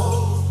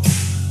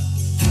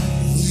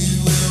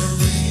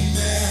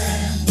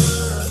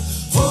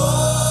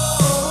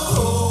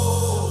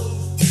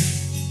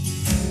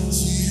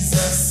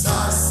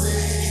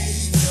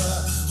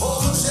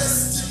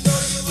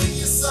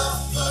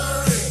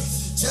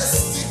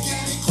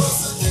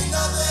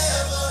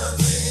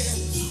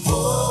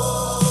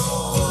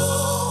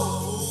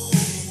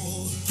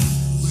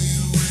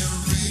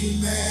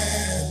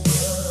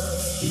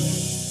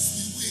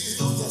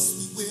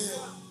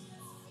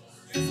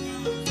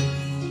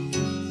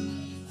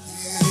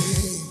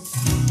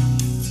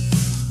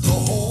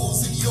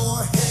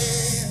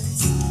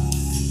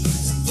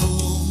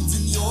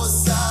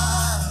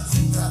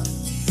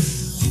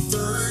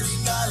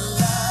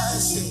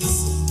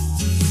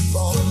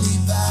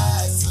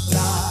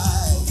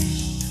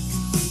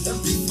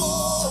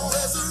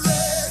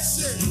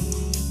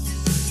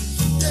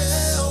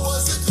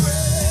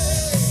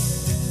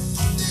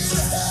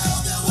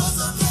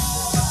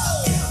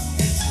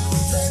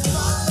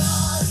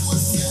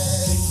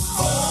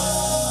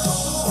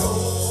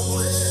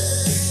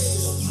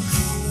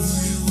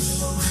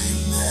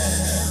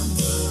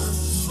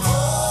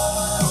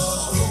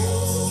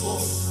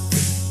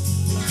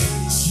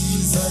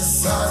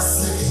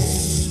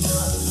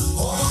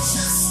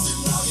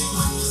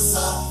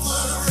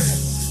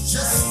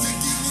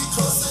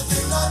 closer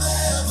than I've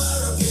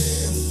ever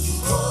been.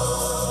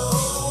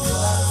 Oh,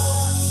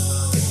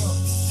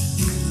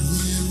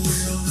 we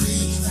will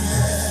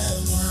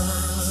remember.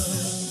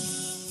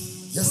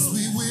 Yes,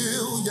 we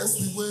will. Yes,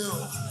 we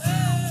will.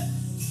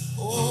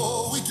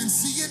 Oh, we can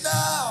see it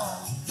now.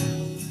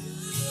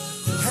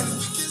 And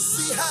we can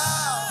see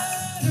how.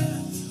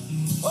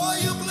 Oh,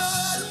 your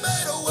blood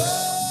made a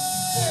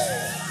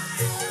way.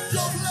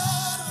 Your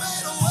blood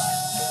made a way.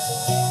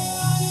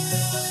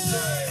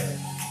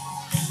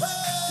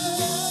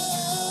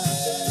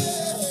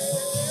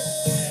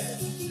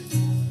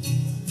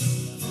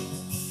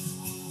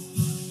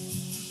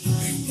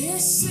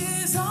 This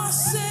is our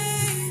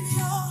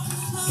Savior.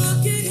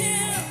 Look at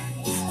him.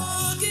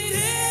 Look at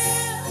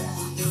him.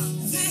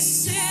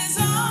 This is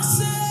our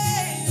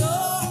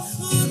Savior.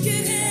 Look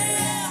at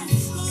him.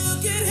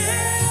 Look at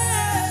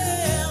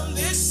him.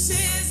 This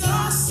is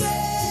our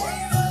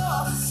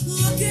Savior.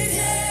 Look at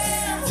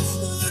him.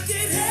 Look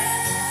at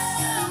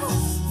him.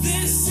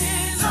 This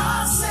is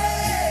our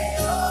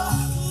Savior.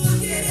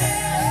 Look at him.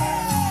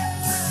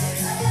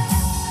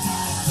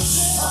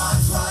 Our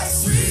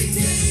Christ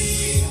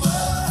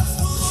Redeemer.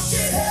 Look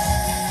at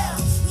him.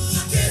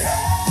 Look at him.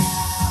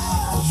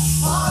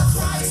 Our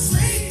Christ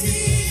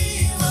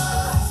Redeemer.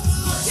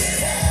 Look at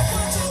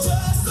him.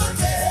 Just look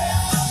at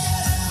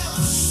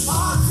him.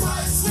 Our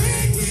Christ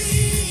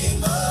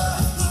Redeemer.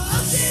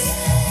 Look at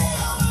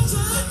him.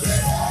 Look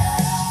at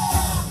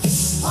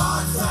him.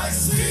 Our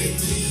Christ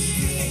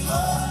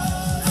Redeemer.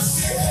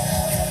 Look at him.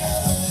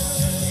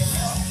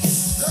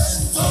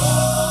 And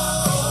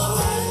oh,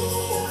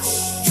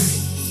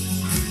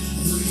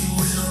 we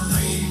will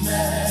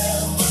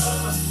remember.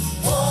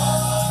 Oh,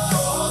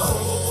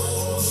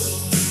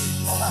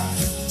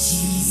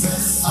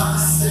 Jesus, our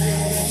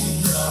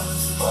Savior.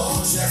 Oh,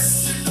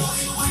 just to know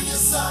you when you're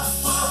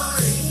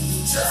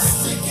suffering.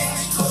 Just to get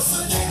me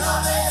closer than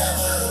I've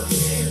ever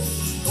been.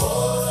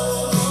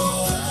 Oh,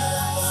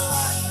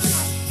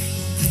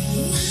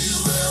 we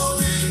will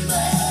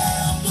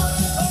remember.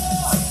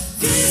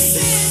 This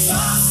is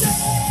our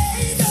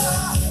Savior.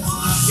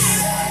 Look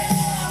at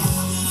him.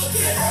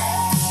 Look at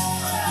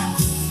him.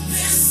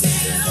 This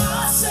is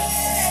our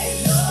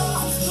Savior.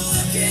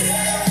 Look at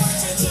him.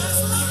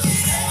 Just look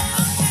at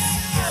him.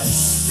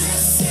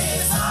 This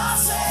is our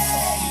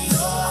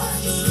Savior.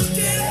 Look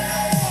at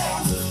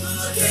him.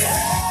 Look at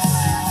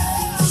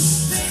him.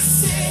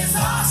 This is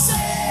our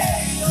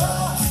Savior.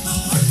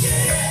 Look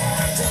at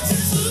him.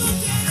 Just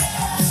look at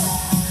him.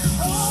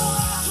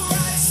 Oh,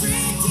 Christ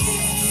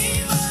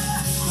Redeemer.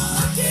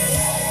 Look at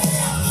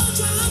him.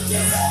 Just look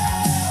at him.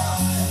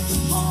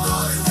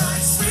 Oh,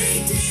 Christ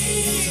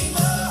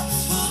Redeemer.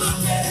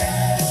 Look at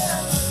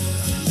him.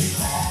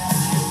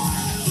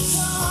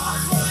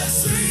 Oh,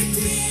 Christ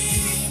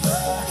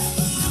Redeemer.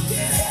 Look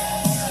at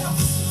him.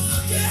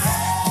 Look at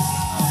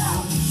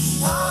him.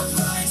 Oh,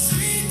 Christ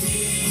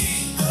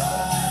Redeemer.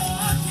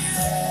 Look at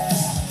him.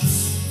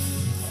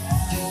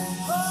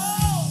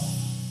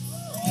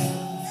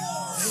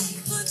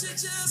 Would you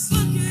just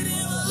look at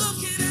him?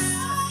 Look at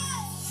him.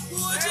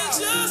 Would you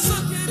just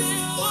look at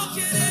him? Look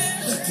at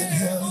him. look at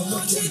him, Would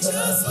look you at just him,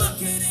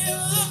 look at him?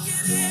 Look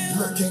at him.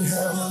 look at him, Would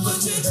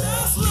look you at him.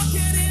 just look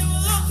at him?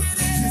 Look at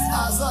him.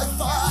 Eyes like Would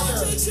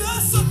fire, you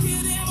just look at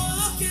him?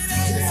 Look at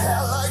his him.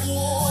 hair like Would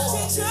wool,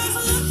 you just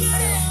look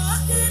at him?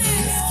 Look at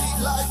his him. feet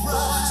like Would you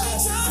brass.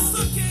 just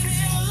look at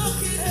him?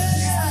 Look at He's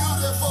him.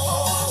 beautiful,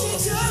 Would you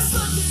just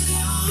look at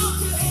him?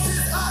 Look at him.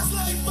 his eyes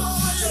like Would you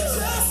fire,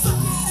 just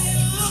look at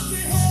him? Look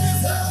at him.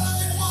 his hair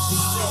like Would wool, you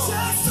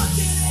just look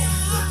at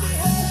him? Look at him. feet like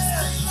brass. Just look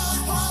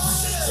at him.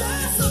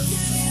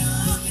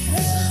 Look at him.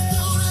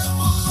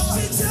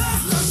 Beautiful, Would you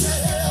just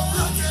look at him? Look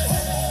at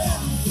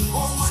him. Or would you just look at him? Look at him.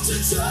 Or would you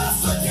just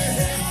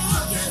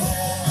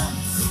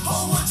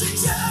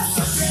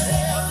look at him?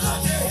 Look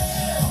at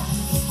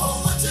him. Or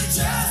would you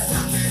just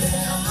look at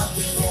him? Look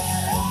at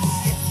him.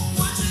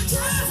 Would you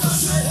just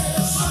look at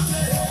him? Look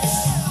at him.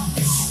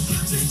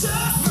 Would you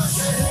just look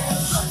at him?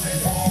 Look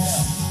at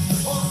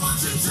him. Or would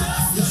you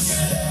just look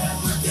at him?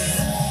 Look at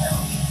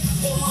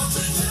him. Or would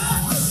you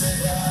just look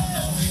at him?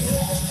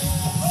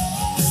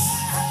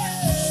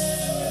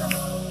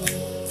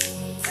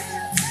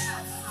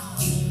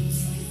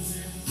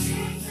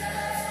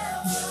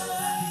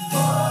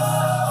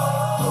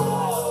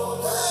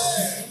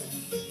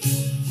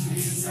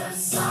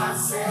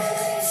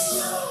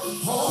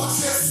 oh,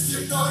 just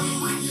to know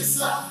you when you're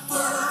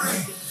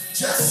suffering,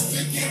 just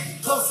to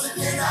get closer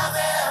than I've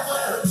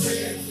ever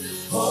been.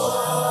 Oh,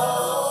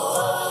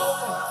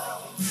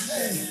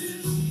 hey,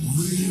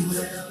 we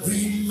will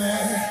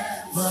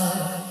remember.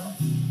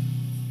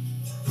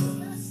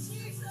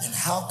 And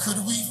how could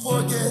we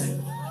forget?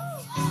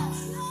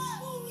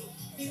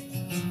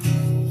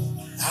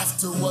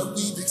 After what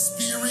we've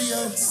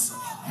experienced,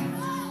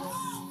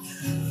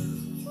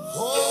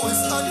 oh,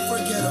 it's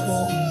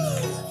unforgettable.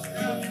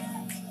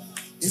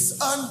 It's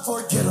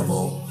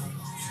unforgettable.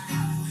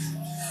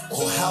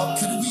 Oh, how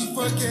could we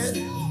forget?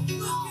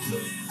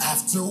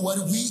 After what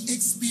we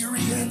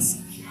experienced,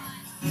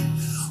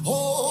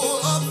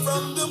 oh, up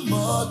from the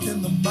mud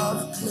and the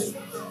mountain clay,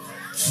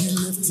 He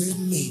lifted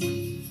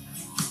me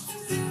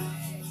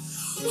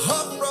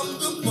up from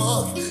the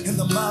mud and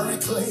the miry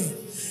clay.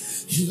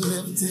 He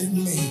lifted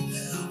me.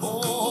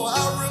 Oh,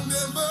 I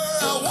remember,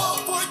 I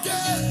won't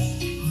forget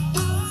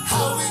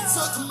how he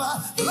took my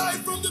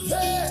life from the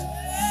pit.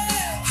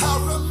 I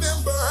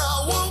remember,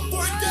 I won't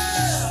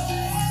forget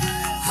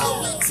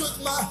how he took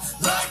my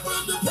life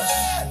from the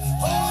pit.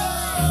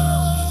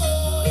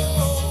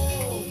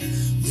 Oh,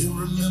 we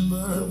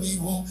remember, we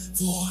won't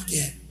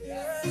forget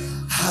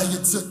how you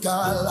took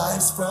our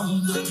lives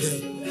from the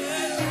pit.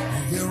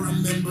 We'll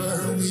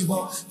remember, we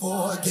won't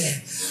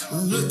forget.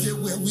 Look at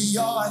where we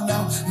are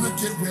now. Look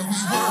at where we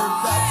were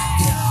back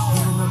then.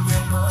 We'll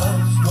remember,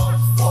 we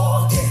won't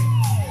forget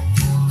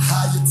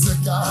how you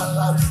took our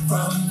life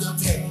from the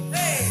pit.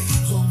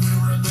 Oh,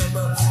 we'll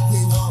remember, we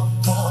won't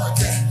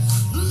forget.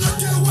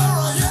 Look at where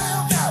I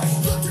am now.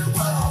 Look at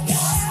where I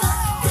was back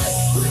then.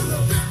 We'll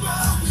remember,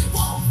 we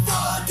won't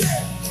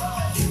forget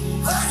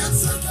how you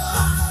took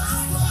our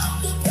life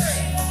from the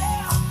pit.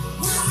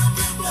 We'll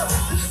remember,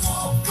 we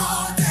won't forget.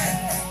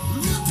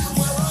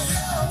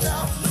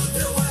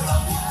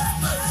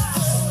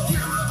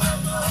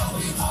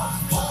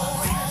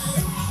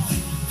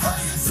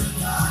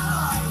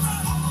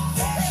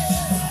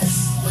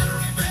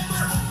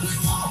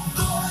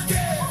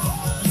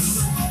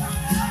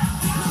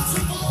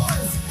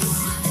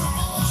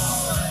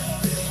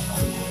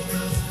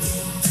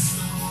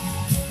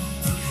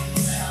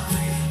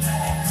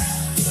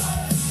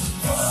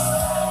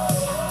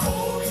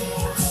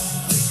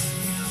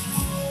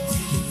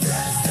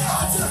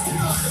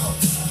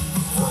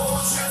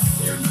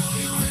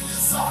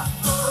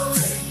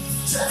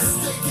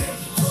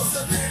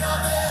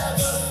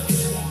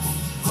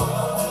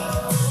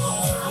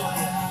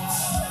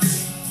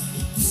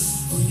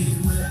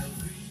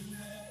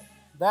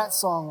 That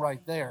song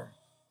right there,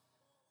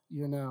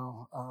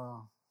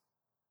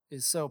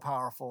 is so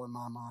powerful in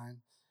my mind.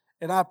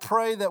 And I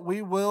pray that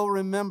we will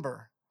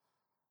remember.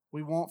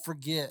 We won't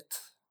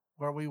forget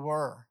where we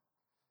were,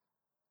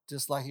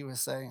 just like he was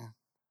saying.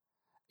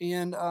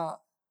 And I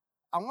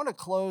want to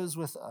close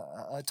with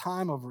a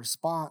time of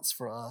response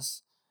for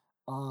us,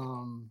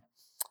 and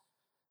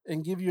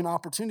give you an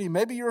opportunity.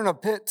 Maybe you're in a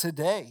pit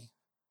today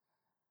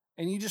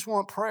and you just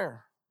want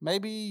prayer.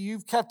 Maybe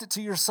you've kept it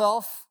to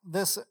yourself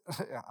this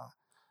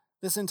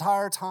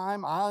entire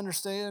time. I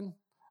understand.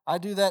 I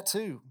do that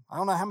too. I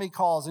don't know how many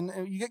calls. And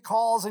you get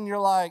calls and you're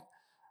like,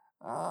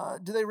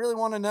 do they really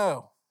want to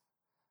know?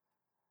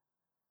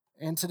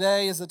 And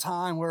today is a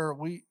time where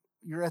we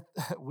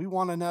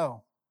want to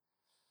know.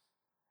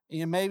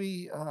 And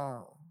maybe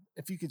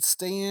if you could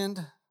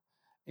stand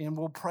and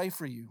we'll pray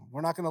for you.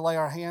 We're not going to lay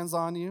our hands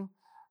on you,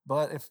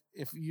 but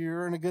if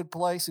you're in a good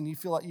place and you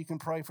feel like you can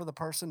pray for the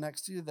person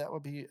next to you, that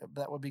would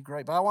be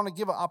great. But I want to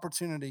give an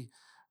opportunity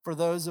for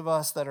those of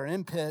us that are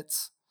in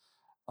pits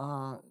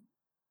to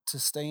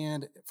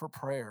stand for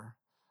prayer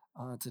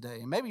today.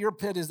 And maybe your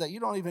pit is that you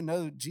don't even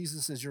know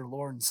Jesus is your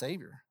Lord and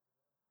Savior.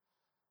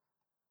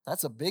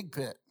 That's a big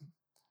pit.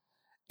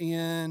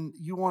 And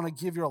you want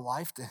to give your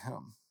life to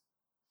him.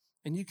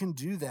 And you can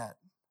do that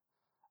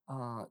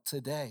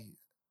today.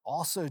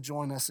 Also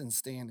join us in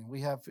standing.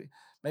 We have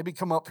maybe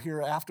come up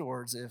here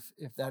afterwards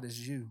if that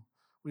is you.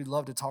 We'd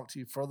love to talk to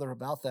you further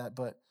about that.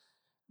 But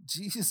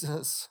Jesus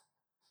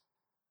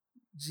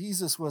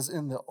was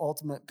in the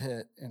ultimate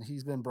pit and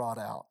he's been brought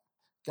out.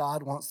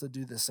 God wants to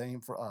do the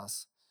same for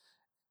us.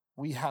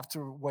 We have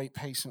to wait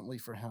patiently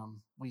for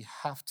him. We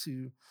have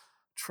to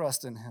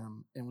trust in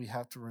him and we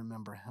have to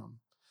remember him.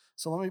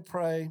 So let me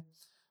pray.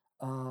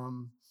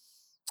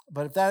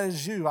 But if that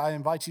is you, I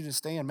invite you to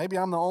stand. Maybe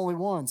I'm the only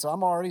one, so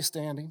I'm already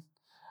standing.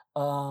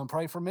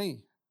 Pray for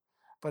me.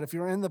 But if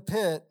you're in the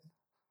pit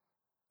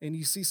and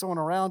you see someone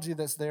around you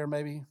that's there,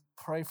 maybe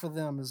pray for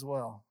them as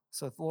well.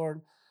 So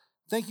Lord,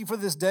 thank you for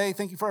this day.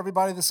 Thank you for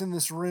everybody that's in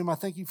this room. I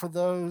thank you for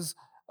those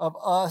of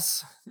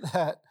us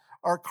that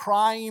are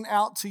crying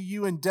out to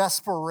you in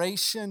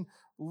desperation.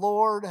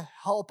 Lord,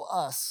 help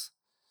us.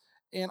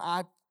 And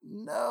I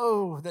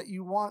know that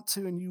you want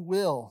to and you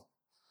will,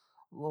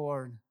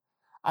 Lord.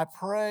 I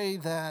pray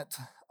that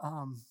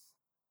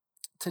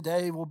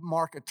today will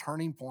mark a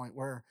turning point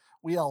where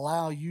we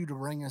allow you to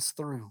bring us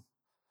through,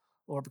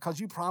 Lord,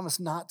 because you promised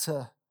not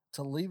to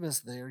leave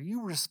us there.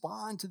 You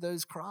respond to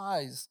those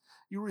cries.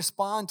 You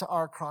respond to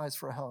our cries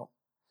for help.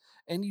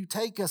 And you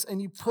take us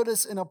and you put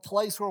us in a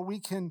place where we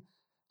can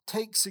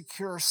take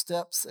secure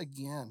steps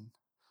again,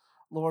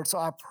 Lord. So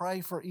I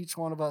pray for each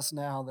one of us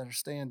now that are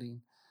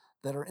standing,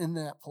 that are in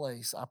that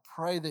place. I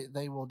pray that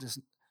they will just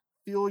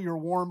feel your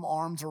warm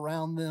arms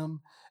around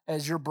them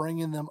as you're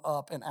bringing them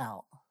up and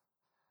out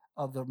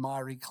of the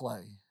miry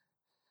clay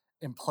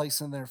and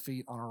placing their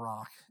feet on a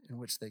rock in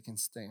which they can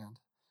stand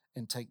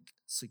and take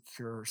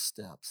secure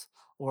steps.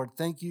 Lord,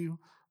 thank you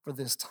for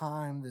this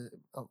time.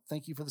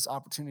 Thank you for this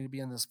opportunity to be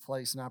in this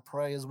place. And I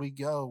pray as we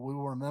go, we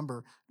will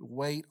remember to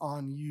wait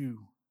on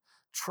you,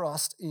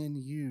 trust in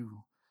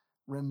you,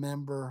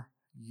 remember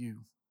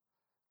you,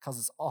 because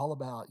it's all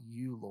about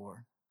you,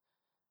 Lord,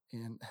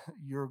 and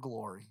your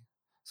glory.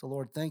 So,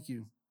 Lord, thank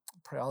you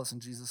Pray all this in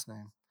Jesus'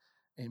 name.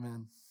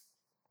 Amen.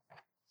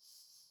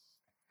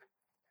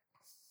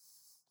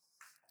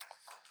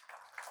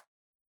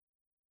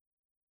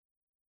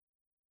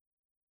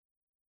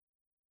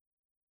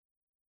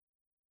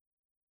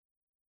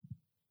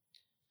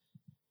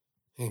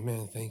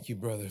 Amen. Thank you,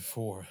 brother,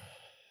 for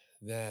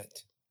that.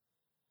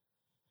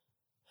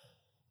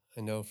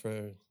 I know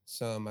for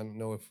some, I don't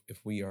know if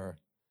we are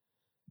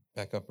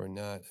back up or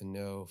not. I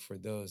know for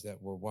those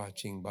that were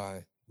watching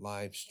by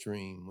live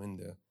stream when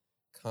the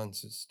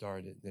concert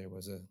started, there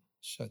was a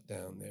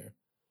shutdown there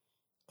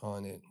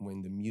on it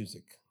when the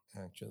music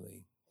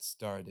actually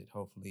started.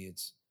 Hopefully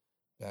it's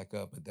back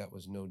up, but that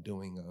was no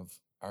doing of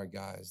our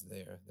guys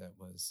there. That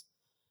was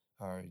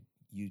our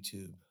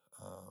YouTube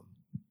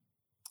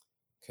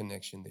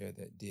connection there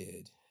that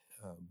did.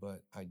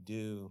 But I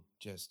do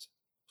just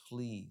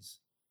please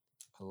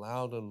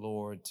allow the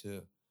Lord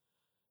to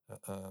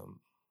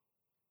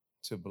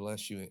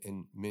bless you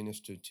and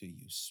minister to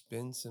you.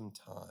 Spend some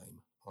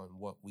time on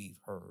what we've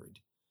heard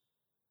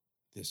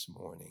this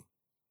morning.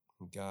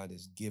 God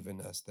has given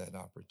us that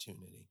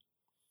opportunity.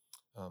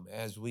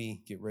 As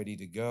we get ready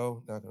to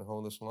go, not going to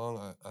hold us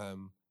long.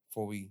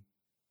 Before we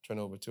turn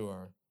over to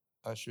our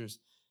ushers,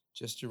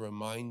 just a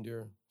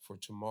reminder for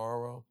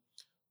tomorrow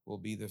will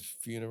be the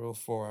funeral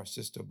for our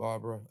sister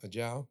Barbara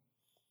Ajao.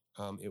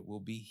 It will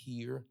be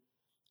here.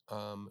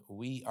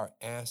 We are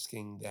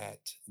asking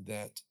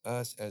that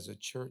us as a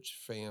church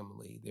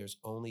family, there's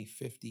only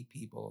 50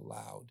 people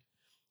allowed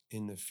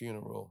in the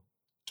funeral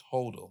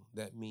total.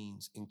 That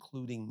means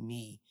including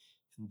me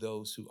and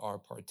those who are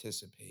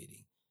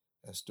participating.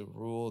 That's the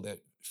rule that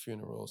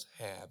funerals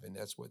have, and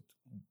that's what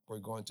we're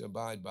going to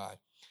abide by.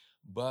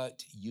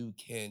 But you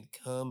can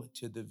come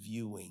to the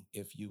viewing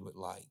if you would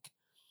like.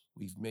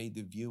 We've made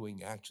the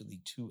viewing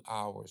actually 2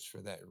 hours for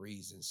that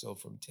reason. So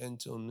from 10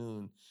 till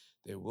noon,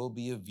 there will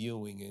be a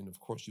viewing. And of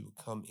course, you would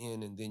come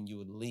in and then you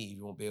would leave.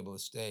 You won't be able to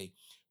stay.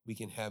 We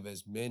can have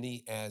as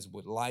many as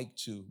would like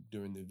to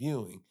during the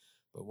viewing.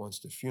 But once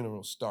the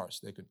funeral starts,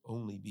 there could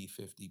only be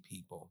 50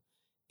 people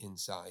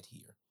inside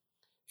here.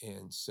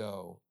 And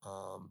so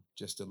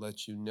just to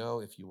let you know,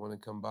 if you want to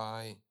come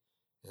by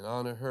and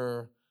honor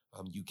her,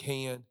 you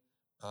can.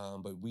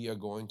 But we are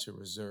going to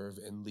reserve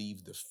and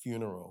leave the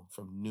funeral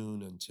from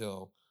noon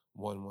until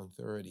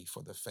 1:30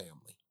 for the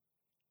family.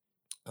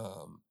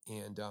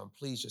 And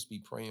please just be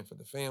praying for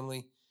the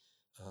family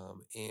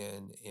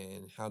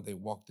and how they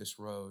walk this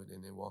road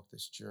and they walk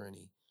this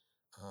journey.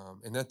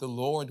 And that the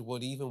Lord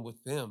would, even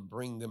with them,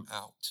 bring them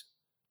out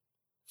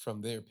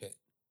from their pit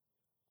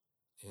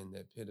and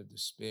that pit of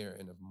despair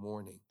and of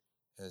mourning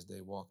as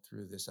they walk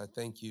through this. I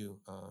thank you,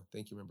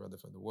 my brother,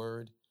 for the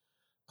word.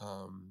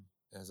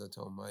 As I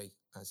told Mike,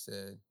 I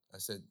said,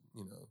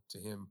 to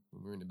him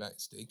when we were in the back,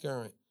 stay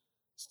current,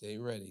 stay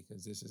ready,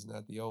 because this is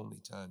not the only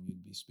time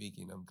you'd be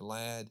speaking. I'm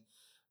glad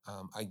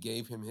I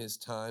gave him his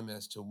time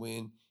as to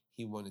when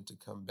he wanted to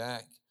come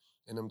back.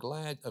 And I'm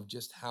glad of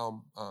just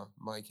how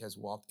Mike has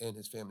walked and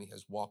his family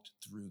has walked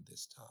through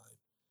this time.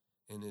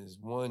 And it is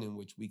one in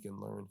which we can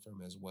learn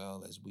from as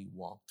well as we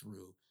walk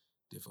through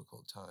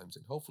difficult times.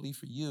 And hopefully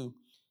for you,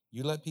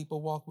 you let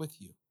people walk with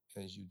you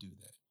as you do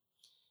that.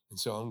 And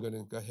so I'm going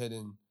to go ahead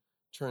and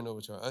turn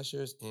over to our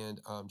ushers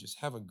and just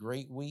have a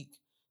great week.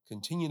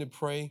 Continue to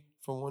pray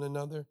for one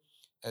another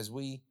as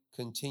we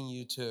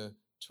continue to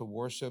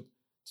worship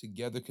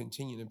together.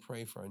 Continue to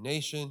pray for our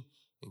nation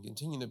and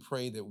continue to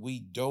pray that we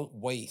don't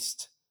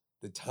waste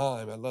the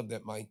time. I love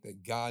that, Mike,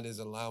 that God is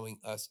allowing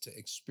us to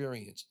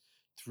experience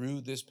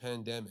through this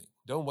pandemic.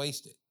 Don't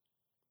waste it.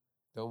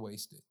 Don't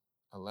waste it.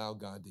 Allow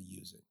God to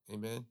use it.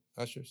 Amen.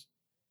 Ushers.